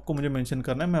है वो आपको मुझे मेंशन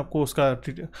करना है, मैं आपको उसका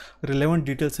रिलेवेंट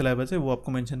डिटेल सिलेबस है वो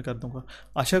आपको मेंशन कर दूंगा।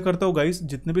 आशा करता हूँ गाइस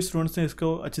जितने भी स्टूडेंट्स ने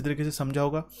इसको अच्छी तरीके से समझा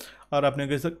होगा और आपने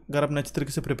अगर आपने अच्छी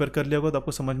तरीके से प्रिपेयर कर लिया होगा तो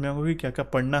आपको समझ में आएगा कि क्या क्या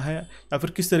पढ़ना है या फिर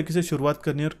किस तरीके से शुरुआत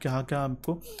करनी है और क्या क्या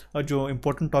आपको जो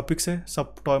इंपॉर्टेंट टॉपिक्स है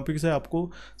सब टॉपिक्स है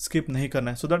आपको स्किप नहीं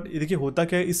करना है। सो दैट देखिए होता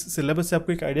क्या है, इस सिलेबस से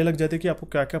आपको एक आइडिया लग जाता है कि आपको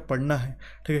क्या क्या पढ़ना है,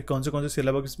 ठीक है, कौन से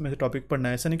सिलेबस में से टॉपिक पढ़ना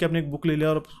है। ऐसा नहीं कि आपने एक बुक ले लिया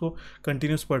और उसको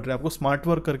कंटिन्यूस पढ़ रहे हैं, आपको स्मार्ट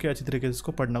वर्क करके अच्छी तरीके से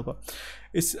इसको पढ़ना होगा।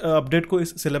 इस अपडेट को,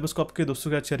 इस सिलेबस को आपके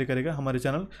दोस्तों के साथ शेयर करेगा। हमारे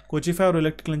चैनल कोचिफाई और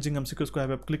इलेक्ट्रिकल इंजीनियरिंग MCQs को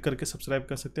आप क्लिक करके सब्सक्राइब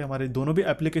कर सकते हैं। हमारे दोनों भी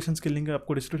एप्लीकेशंस के लिंक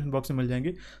आपको डिस्क्रिप्शन बॉक्स में मिल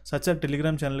जाएंगे, साथ साथ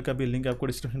टेलीग्राम चैनल का भी लिंक आपको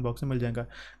डिस्क्रिप्शन बॉक्स में मिल जाएगा।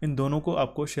 इन दोनों को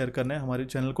आपको शेयर करना है, हमारे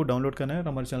चैनल को डाउनलोड करना है और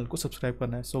हमारे चैनल को सब्सक्राइब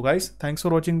करना है। So guys, thanks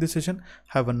for watching this session,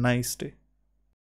 have a nice day.